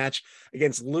championship match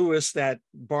against Lewis, that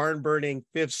barn burning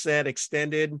 5th set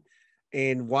extended,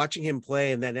 and watching him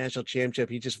play in that national championship,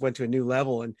 he just went to a new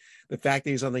level. And the fact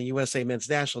that he's on the USA men's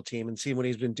national team and seeing what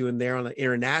he's been doing there on the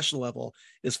international level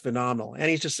is phenomenal. And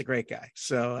he's just a great guy.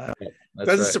 So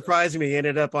doesn't surprise me he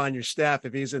ended up on your staff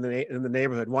if he's in the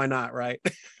neighborhood. Why not? Right.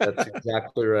 That's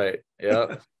exactly right.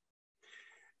 Yeah.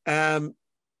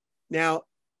 Now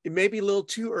it may be a little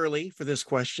too early for this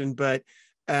question, but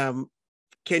can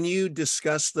you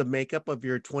discuss the makeup of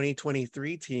your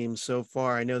 2023 team so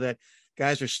far? I know that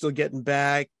guys are still getting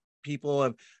back. People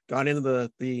have gone into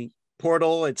the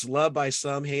portal. It's loved by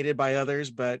some, hated by others,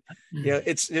 but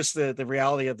it's just the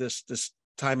reality of this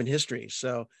time in history.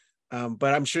 So,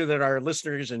 but I'm sure that our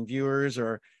listeners and viewers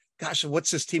are, gosh,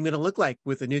 what's this team going to look like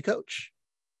with a new coach?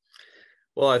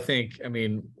 Well, I think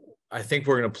we're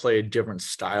going to play a different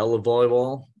style of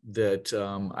volleyball that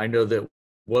I know that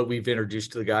what we've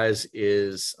introduced to the guys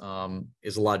is a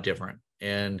lot different.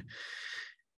 And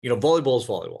volleyball is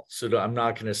volleyball. So I'm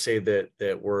not going to say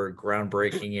that we're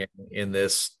groundbreaking in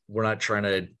this. We're not trying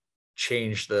to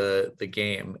change the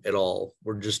game at all.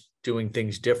 We're just doing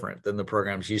things different than the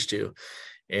program's used to.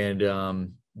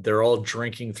 And they're all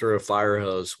drinking through a fire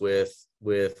hose with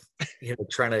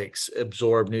trying to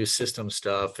absorb new system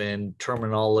stuff and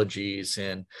terminologies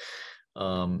and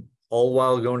all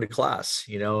while going to class,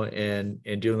 and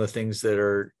doing the things that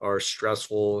are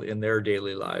stressful in their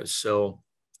daily lives. So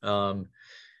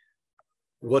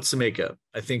what's the makeup?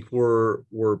 I think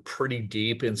we're pretty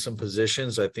deep in some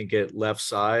positions. I think at left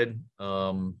side,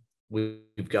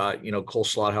 we've got, Cole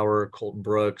Schlotthauer, Colton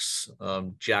Brooks,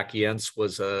 Jack Yentz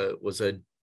was a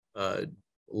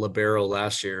libero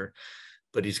last year,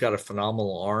 but he's got a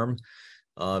phenomenal arm.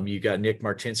 You got Nick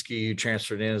Martinsky, who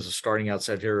transferred in as a starting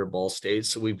outside hitter at Ball State.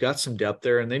 So we've got some depth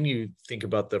there. And then you think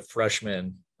about the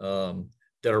freshmen that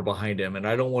are behind him. And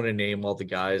I don't want to name all the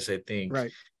guys, I think,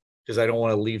 right, because I don't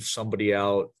want to leave somebody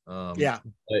out. But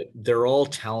they're all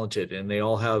talented and they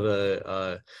all have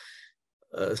a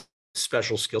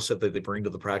special skill set that they bring to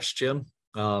the practice gym.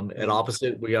 At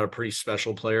opposite, we got a pretty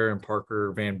special player in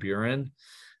Parker Van Buren.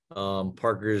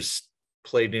 Parker's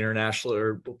played international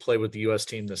or played with the U.S.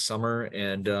 team this summer.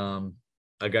 And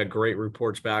I got great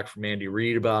reports back from Andy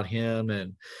Reid about him.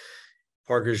 And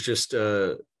Parker's just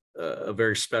a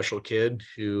very special kid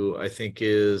who I think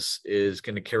is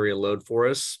going to carry a load for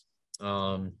us.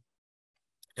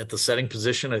 At the setting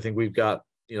position, I think we've got,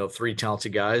 3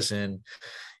 talented guys in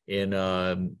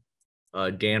Dan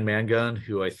Mangun,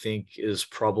 who I think is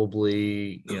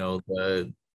probably,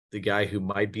 the guy who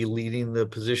might be leading the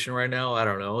position right now. I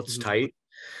don't know. It's tight.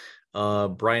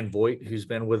 Brian Voigt, who's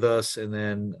been with us, and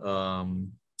then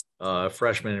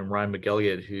freshman and Ryan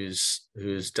McElligott,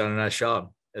 who's done a nice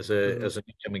job as an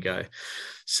incoming guy.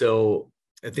 So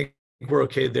I think we're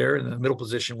okay there. In the middle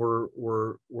position,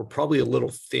 we're probably a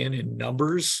little thin in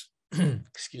numbers.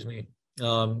 Excuse me.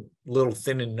 Little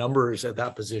thin in numbers at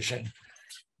that position.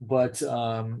 But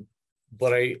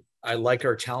I like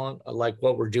our talent. I like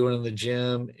what we're doing in the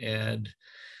gym, and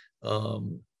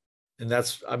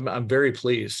that's I'm very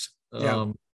pleased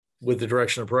with the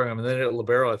direction of the program. And then at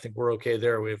libero, I think we're okay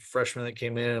there. We have a freshman that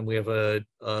came in, and we have a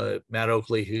Matt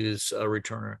Oakley who's a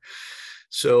returner.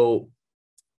 So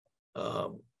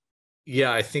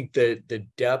I think that the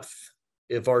depth,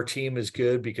 if our team is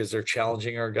good because they're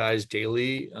challenging our guys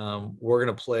daily, we're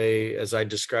going to play, as I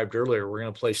described earlier, we're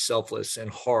going to play selfless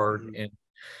and hard,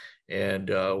 and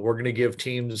we're going to give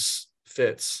teams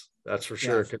fits. That's for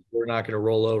sure. Because we're not going to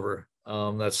roll over.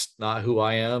 That's not who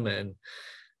I am. And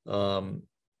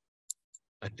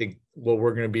I think what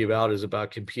we're going to be about is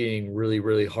about competing really,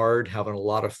 really hard, having a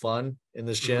lot of fun in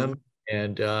this gym,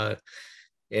 and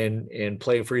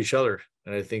playing for each other.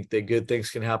 And I think that good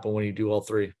things can happen when you do all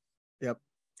 3. Yep.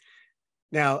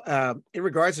 Now, in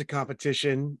regards to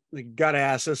competition, we got to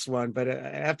ask this one, but I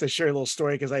have to share a little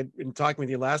story because I've been talking with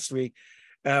you last week.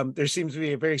 There seems to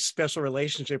be a very special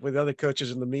relationship with other coaches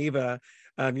in the MIVA.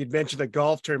 You'd mentioned a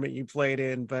golf tournament you played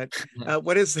in, but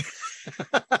what is,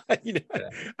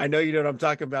 I know you know what I'm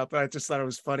talking about, but I just thought it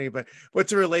was funny. But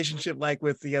what's the relationship like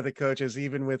with the other coaches,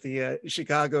 even with the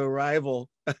Chicago rival,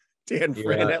 Dan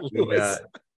Friend at Lewis? Yeah.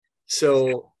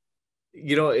 So,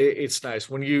 it's nice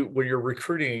when you're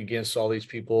recruiting against all these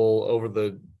people over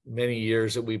the many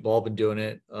years that we've all been doing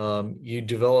it. You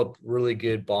develop really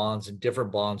good bonds and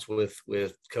different bonds with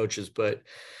coaches. But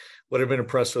what I've been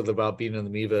impressed with about being in the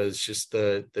MIVA is just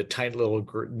the tight little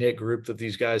knit group that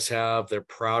these guys have. They're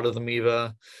proud of the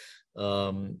MIVA.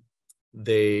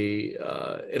 they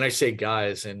and I say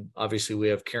guys, and obviously we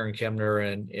have Karen Kemner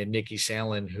and Nikki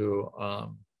Sandlin, who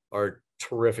are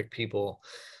terrific people.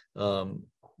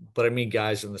 But I mean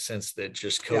guys in the sense that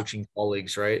just coaching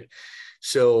colleagues, right?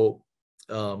 So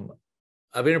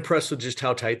I've been impressed with just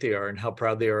how tight they are and how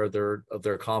proud they are of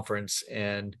their conference.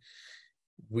 And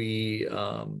we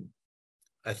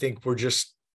I think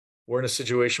we're in a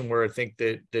situation where I think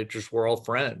that just we're all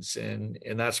friends, and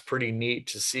that's pretty neat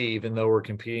to see, even though we're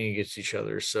competing against each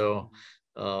other. So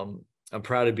I'm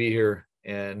proud to be here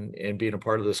and being a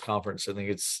part of this conference. I think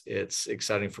it's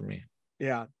exciting for me.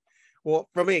 Yeah. Well,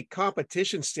 from a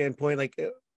competition standpoint, like,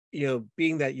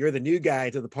 being that you're the new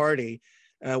guy to the party,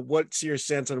 what's your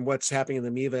sense on what's happening in the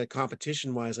MIVA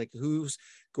competition wise? Like, who's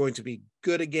going to be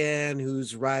good again?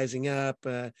 Who's rising up?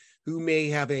 Who may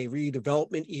have a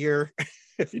redevelopment year,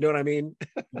 if you know what I mean?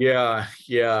 Yeah.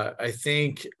 I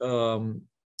think, and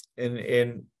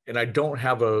I don't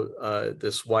have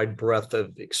this wide breadth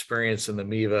of experience in the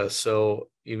MIVA. So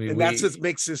that's what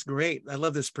makes this great. I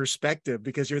love this perspective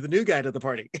because you're the new guy to the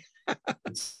party.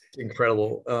 It's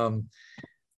incredible.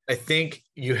 I think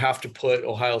you have to put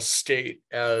Ohio State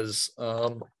as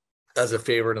a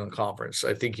favorite in the conference.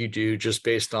 I think you do, just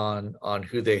based on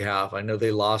who they have. I know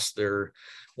they lost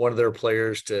one of their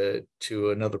players to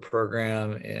another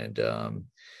program, and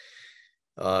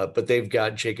but they've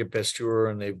got Jacob Pasteur,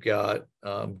 and they've got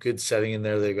good setting in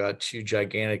there. They've got two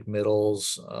gigantic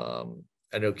middles.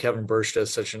 I know Kevin Bursch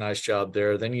does such a nice job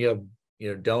there. Then you have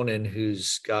Donan,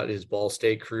 who's got his Ball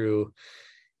State crew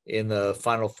in the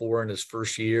Final Four in his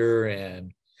first year,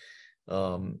 and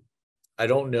I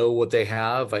don't know what they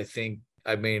have. I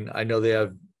know they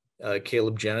have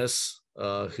Caleb Jennis,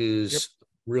 who's a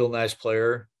real nice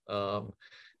player,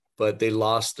 but they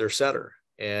lost their setter,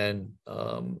 and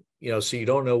so you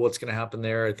don't know what's going to happen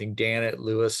there. I think Dan at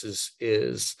Lewis is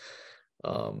he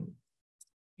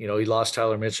lost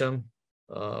Tyler Mitchum,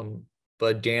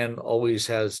 but Dan always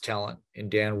has talent, and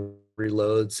Dan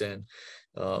reloads, and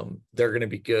they're going to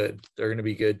be good. They're going to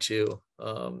be good too.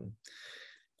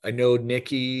 I know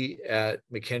Nikki at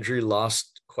McKendree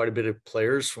lost quite a bit of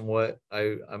players from what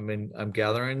I'm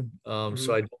gathering.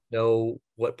 So I don't know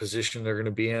what position they're going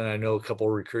to be in. I know a couple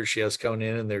of recruits she has coming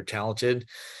in, and they're talented.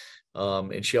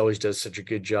 And she always does such a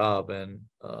good job. And,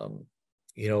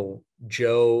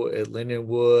 Joe at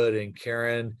Lindenwood and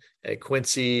Karen at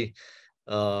Quincy,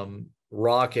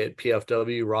 Rock at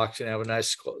PFW. Rock's going to have a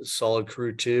nice, solid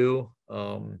crew too.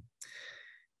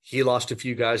 He lost a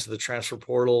few guys to the transfer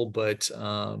portal, but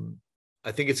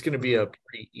I think it's going to be a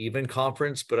pretty even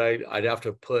conference. But I'd have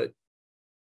to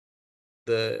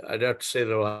say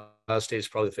that Ohio State is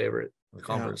probably the favorite in the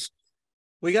conference. Yeah.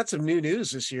 We got some new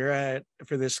news this year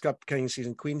for this upcoming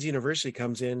season. Queen's University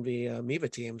comes in the MIVA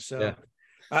team. So,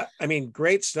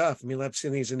 great stuff. I've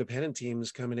seen these independent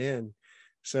teams coming in.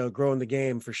 So growing the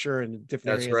game for sure in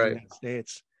different areas of the United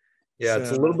States. Yeah, so,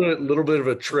 it's a little bit of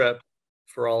a trip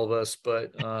for all of us,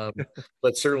 but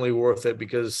certainly worth it,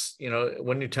 because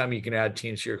anytime you can add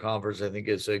teams to your conference, I think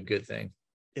is a good thing.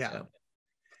 Yeah.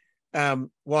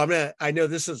 Well, I know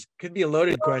this could be a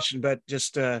loaded question, but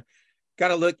just got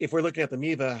to look, if we're looking at the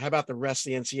MIVA, how about the rest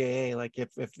of the NCAA? Like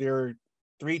if there are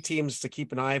three teams to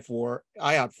keep an eye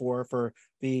out for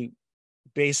the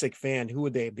basic fan, who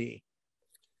would they be?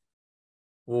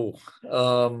 Oh,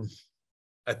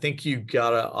 I think you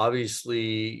gotta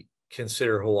obviously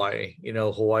consider Hawaii.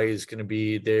 Hawaii is going to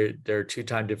be they're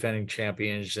two-time defending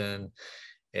champions,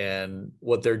 and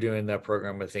what they're doing in that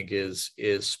program, I think, is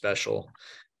special.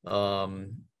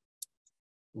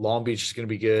 Long Beach is going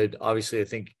to be good. Obviously, I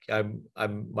think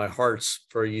my heart's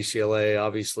for UCLA.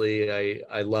 Obviously,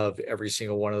 I love every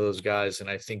single one of those guys, and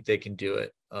I think they can do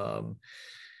it.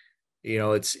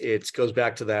 It goes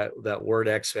back to that word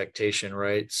expectation,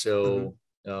 right? So,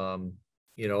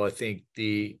 I think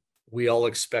we all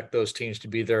expect those teams to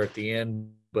be there at the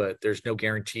end, but there's no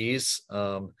guarantees,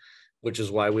 which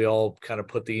is why we all kind of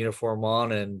put the uniform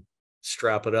on and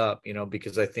strap it up,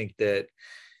 because I think that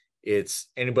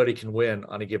anybody can win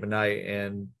on a given night,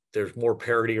 and there's more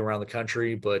parity around the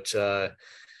country. But to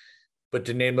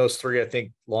name those three, I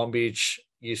think Long Beach,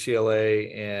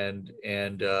 UCLA,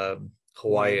 and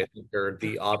Hawaii, I think are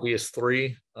the obvious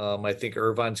three. I think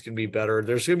Irvine's going to be better.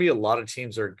 There's going to be a lot of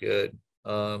teams that are good.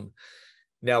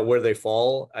 Now where they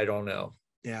fall, I don't know.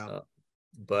 Yeah.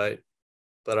 But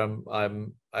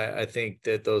I think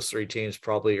that those three teams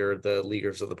probably are the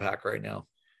leaders of the pack right now.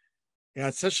 Yeah,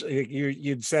 it's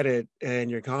you'd said it in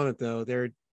your comment, though. There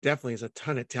definitely is a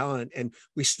ton of talent, and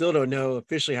we still don't know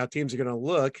officially how teams are going to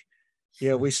look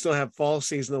we still have fall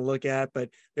season to look at, but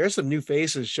there's some new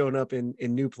faces showing up in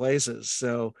new places.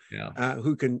 So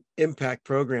who can impact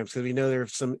programs? Because we know there are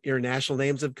some international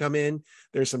names have come in.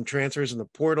 There's some transfers in the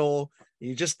portal.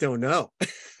 You just don't know.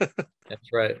 That's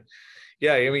right.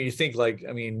 Yeah. I mean, you think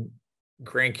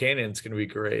Grand Canyon's going to be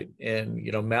great. And,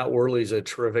 Matt Worley's a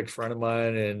terrific friend of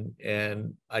mine.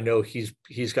 And I know he's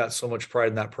got so much pride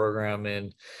in that program,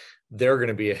 and they're going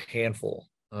to be a handful.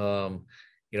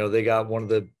 They got one of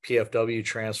the PFW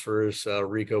transfers,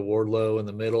 Rico Wardlow in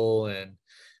the middle. And,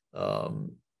 I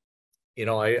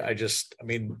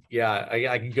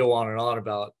can go on and on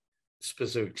about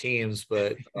specific teams,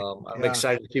 but I'm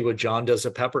excited to see what John does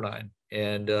at Pepperdine.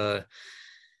 And,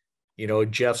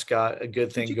 Jeff's got a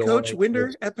good thing Did you going. Coach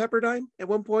Winder at Pepperdine at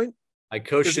one point? I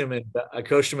coached him in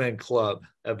club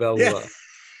at Balboa.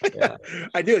 Yeah.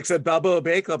 I do, except Balboa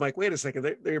Bay Club. I'm like, wait a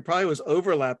second, there probably was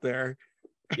overlap there.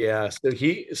 Yeah.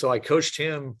 So I coached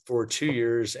him for 2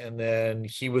 years, and then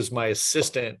he was my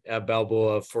assistant at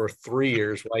Balboa for 3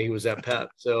 years while he was at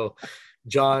Pep. So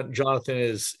Jonathan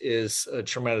is a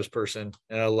tremendous person,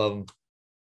 and I love him.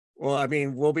 Well, I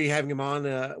mean, we'll be having him on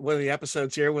one of the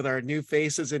episodes here with our new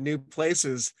faces and new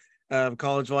places of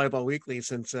College Volleyball Weekly,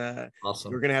 since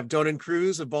awesome. We're going to have Donan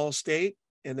Cruz of Ball State,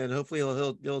 and then hopefully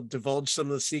he'll divulge some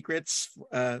of the secrets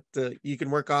that you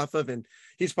can work off of, and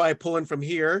he's probably pulling from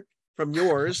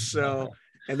yours. So,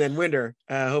 and then Winder,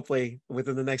 hopefully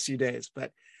within the next few days.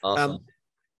 But awesome.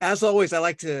 As always, I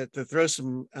like to throw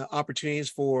some opportunities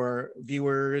for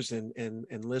viewers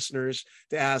and listeners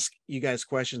to ask you guys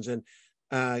questions, and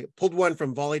pulled one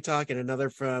from Volley Talk and another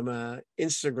from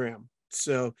Instagram.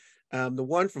 So the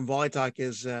one from Volley Talk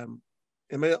is, I'm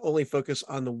going to only focus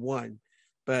on the one,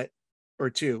 or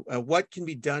two. What can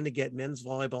be done to get men's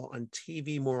volleyball on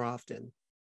TV more often?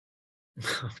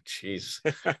 Oh, geez.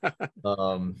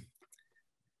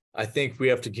 I think we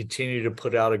have to continue to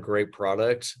put out a great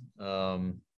product.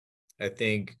 I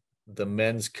think the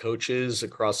men's coaches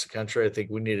across the country, I think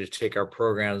we need to take our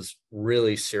programs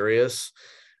really serious,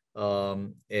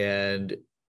 and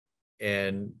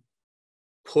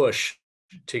push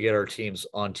to get our teams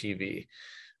on TV.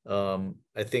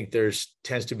 I think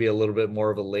tends to be a little bit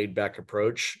more of a laid back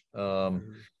approach to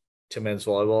men's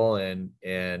volleyball,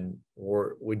 and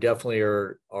we definitely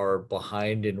are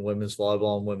behind in women's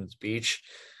volleyball and women's beach.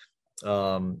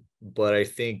 But I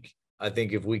think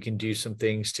if we can do some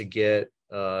things to get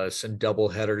some double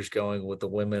headers going with the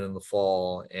women in the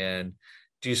fall, and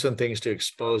do some things to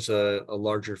expose a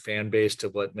larger fan base to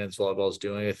what men's volleyball is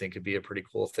doing, I think it'd be a pretty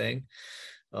cool thing.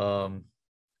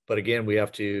 But again, we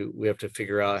have to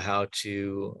figure out how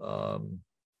to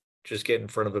just get in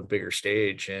front of a bigger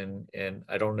stage, and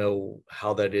I don't know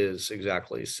how that is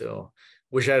exactly. So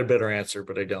wish I had a better answer,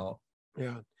 but I don't.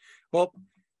 Yeah. Well,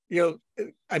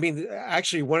 I mean,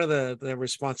 actually one of the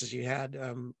responses you had,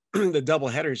 the double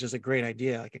headers is a great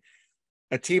idea. Like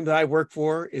a team that I work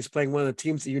for is playing one of the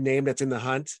teams that you named that's in the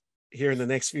hunt here in the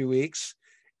next few weeks,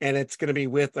 and it's going to be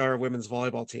with our women's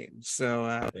volleyball team.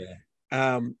 So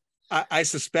I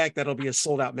suspect that'll be a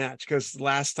sold out match, because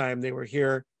last time they were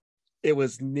here, it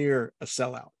was near a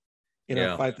sellout in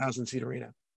a 5,000 seat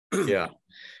arena. Yeah.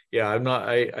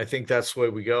 I think that's the way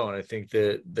we go. And I think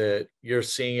that you're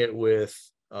seeing it with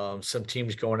some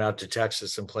teams going out to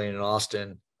Texas and playing in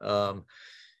Austin. I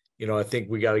think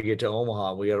we got to get to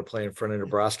Omaha. We got to play in front of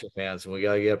Nebraska fans, and we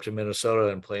got to get up to Minnesota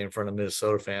and play in front of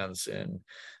Minnesota fans. And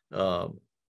I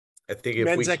think if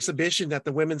men's exhibition at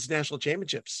the women's national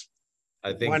championships,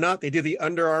 I think, why not? They do the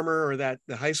Under Armour or the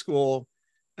high school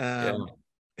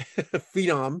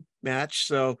phenom match.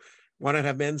 So why not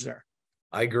have men's there?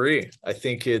 I agree. I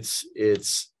think it's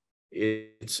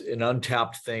an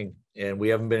untapped thing, and we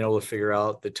haven't been able to figure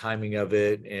out the timing of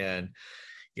it. And,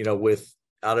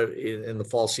 in the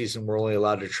fall season, we're only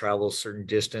allowed to travel a certain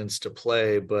distance to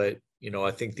play, but, I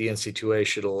think the NCAA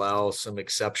should allow some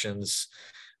exceptions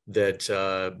that,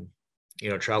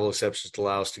 travel exceptions to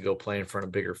allow us to go play in front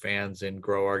of bigger fans and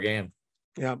grow our game.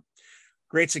 Yeah.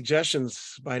 Great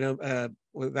suggestions,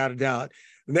 without a doubt.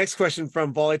 The next question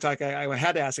from Volley Talk, I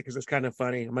had to ask it because it's kind of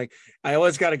funny. I'm like, I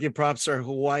always got to give props to our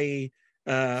Hawaii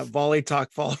Volley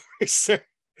Talk followers,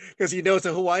 because it's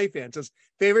a Hawaii fan. It says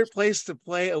favorite place to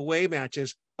play away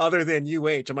matches other than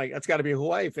UH. I'm like, that's got to be a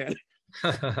Hawaii fan.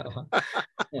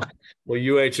 Well,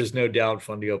 UH is no doubt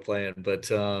fun to go play in,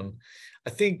 but I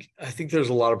think there's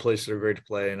a lot of places that are great to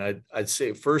play, and I'd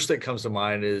say first that comes to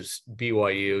mind is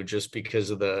BYU, just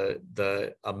because of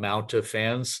the amount of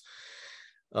fans.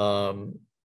 I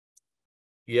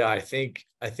think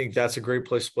that's a great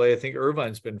place to play. I think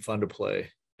Irvine's been fun to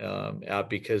play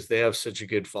because they have such a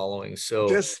good following. So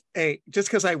just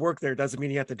because I work there doesn't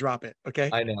mean you have to drop it. Okay.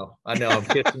 I know I'm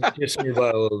kissing your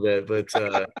butt a little bit, but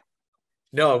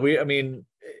no,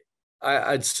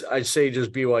 I'd say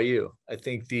just BYU. I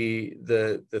think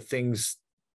the things,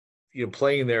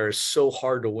 playing there is so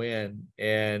hard to win,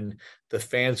 and the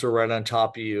fans are right on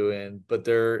top of you, but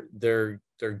they're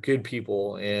good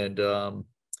people. And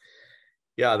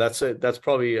yeah, that's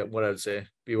probably what I'd say,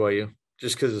 BYU,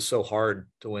 just because it's so hard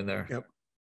to win there. Yep.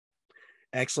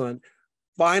 Excellent.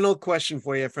 Final question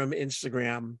for you from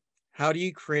Instagram. How do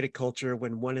you create a culture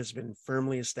when one has been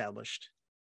firmly established?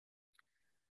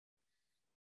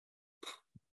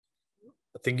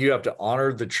 I think you have to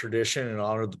honor the tradition and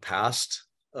honor the past,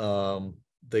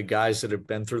 the guys that have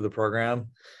been through the program.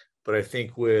 But I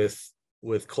think with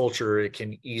culture, it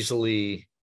can easily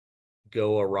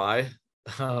go awry.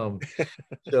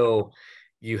 So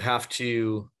you have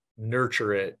to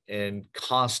nurture it and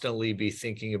constantly be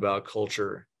thinking about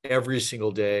culture every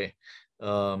single day.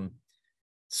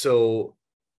 So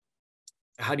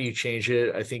how do you change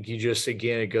it? I think you just,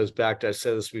 again, it goes back to, I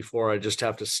said this before, I just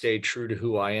have to stay true to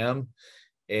who I am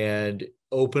and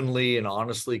openly and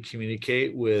honestly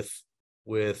communicate with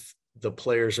the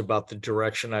players about the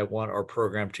direction I want our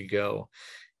program to go,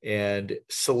 and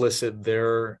solicit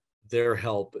their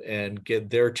help and get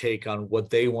their take on what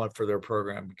they want for their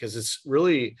program. Because it's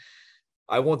really,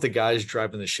 I want the guys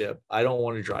driving the ship. I don't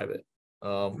want to drive it. I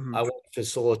want to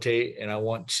facilitate, and I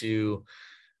want to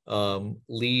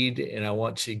lead, and I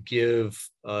want to give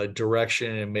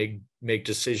direction and make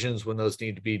decisions when those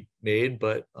need to be made.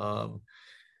 But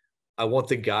I want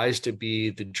the guys to be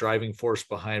the driving force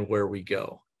behind where we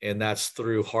go. And that's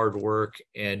through hard work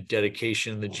and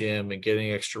dedication in the gym and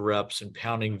getting extra reps and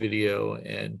pounding video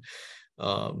and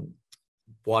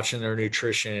watching their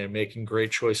nutrition and making great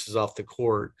choices off the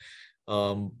court.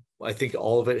 I think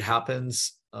all of it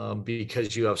happens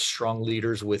because you have strong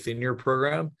leaders within your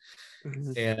program.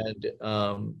 And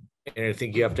I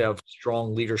think you have to have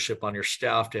strong leadership on your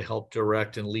staff to help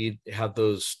direct and lead, have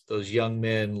those young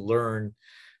men learn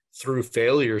through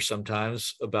failure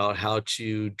sometimes about how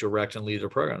to direct and lead their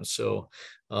programs. So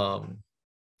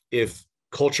if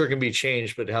culture can be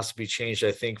changed, but it has to be changed,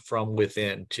 I think, from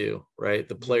within too, right?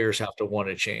 The players have to want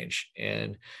to change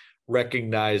and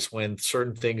recognize when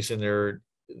certain things in their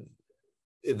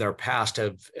past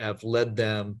have led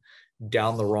them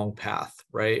down the wrong path,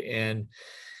 right? And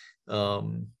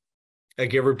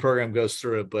like every program goes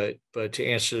through it, but to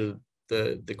answer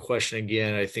the question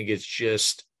again, I think it's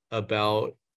just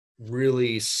about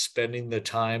really spending the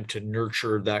time to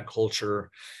nurture that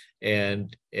culture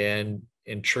and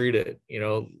treat it,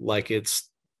 like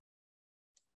it's,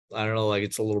 I don't know, like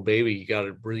it's a little baby. You got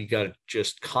to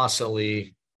just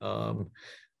constantly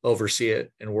oversee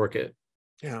it and work it.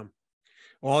 Yeah.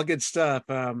 All good stuff.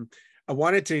 I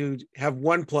wanted to have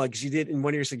one plug, because you did in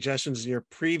one of your suggestions in your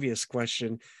previous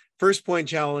question. First Point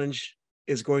Challenge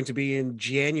is going to be in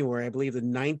January, I believe the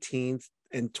 19th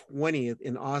and 20th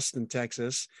in Austin,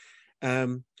 Texas.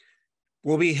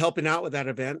 We'll be helping out with that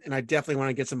event, and I definitely want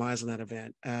to get some eyes on that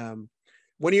event.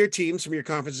 One of your teams from your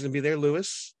conference is going to be there,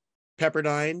 Lewis,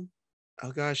 Pepperdine.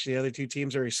 Oh gosh, the other two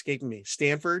teams are escaping me.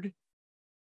 Stanford,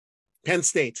 Penn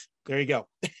State. There you go.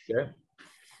 Yeah.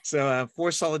 So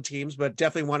 4 solid teams, but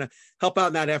definitely want to help out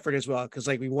in that effort as well, because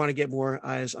we want to get more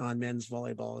eyes on men's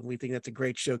volleyball, and we think that's a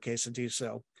great showcase to do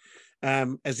so.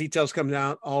 As details come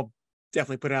out, I'll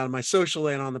definitely put it out on my social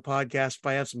and on the podcast if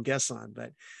I have some guests on.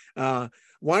 But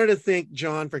wanted to thank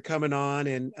Jon for coming on,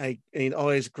 and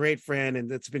always a great friend,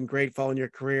 and it's been great following your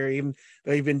career, even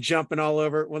though you've been jumping all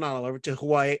over, well, not all over,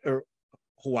 to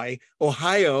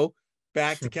Ohio,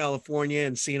 back to California,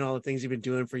 and seeing all the things you've been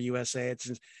doing for USA.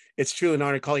 It's truly an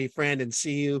honor to call you friend and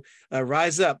see you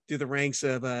rise up through the ranks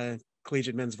of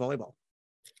collegiate men's volleyball.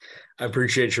 I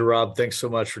appreciate you, Rob. Thanks so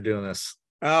much for doing this.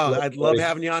 Oh, I'd love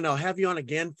having you on. I'll have you on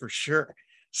again for sure.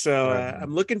 So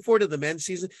I'm looking forward to the men's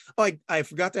season. Oh, I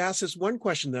forgot to ask this one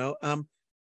question though.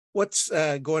 What's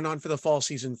going on for the fall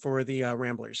season for the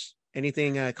Ramblers?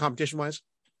 Anything competition wise?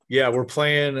 Yeah, we're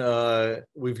playing.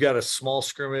 We've got a small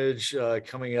scrimmage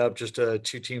coming up, just a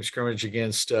 2-team scrimmage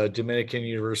against Dominican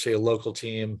University, a local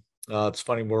team. It's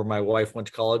funny, where my wife went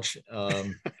to college.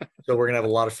 So we're going to have a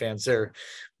lot of fans there.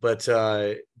 But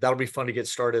that'll be fun to get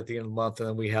started at the end of the month. And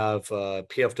then we have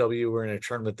PFW. We're in a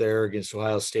tournament there against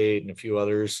Ohio State and a few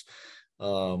others.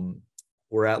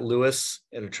 We're at Lewis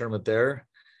in a tournament there.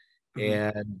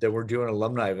 And then we're doing an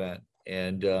alumni event.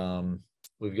 And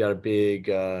we've got a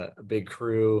big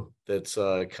crew that's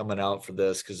coming out for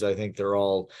this, because I think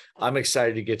I'm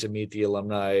excited to get to meet the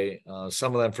alumni.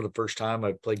 Some of them for the first time.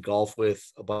 I've played golf with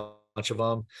a bunch of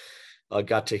them.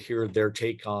 got to hear their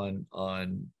take on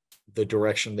the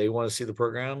direction they want to see the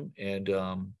program. And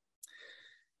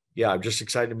yeah, I'm just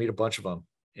excited to meet a bunch of them.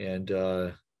 And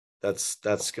that's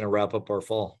going to wrap up our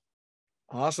fall.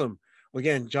 Awesome. Well,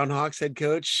 again, John Hawks, head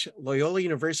coach, Loyola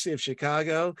University of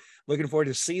Chicago. Looking forward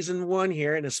to season 1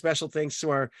 here, and a special thanks to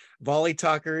our volley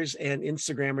talkers and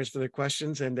Instagrammers for their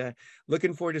questions, and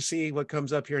looking forward to see what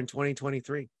comes up here in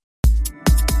 2023.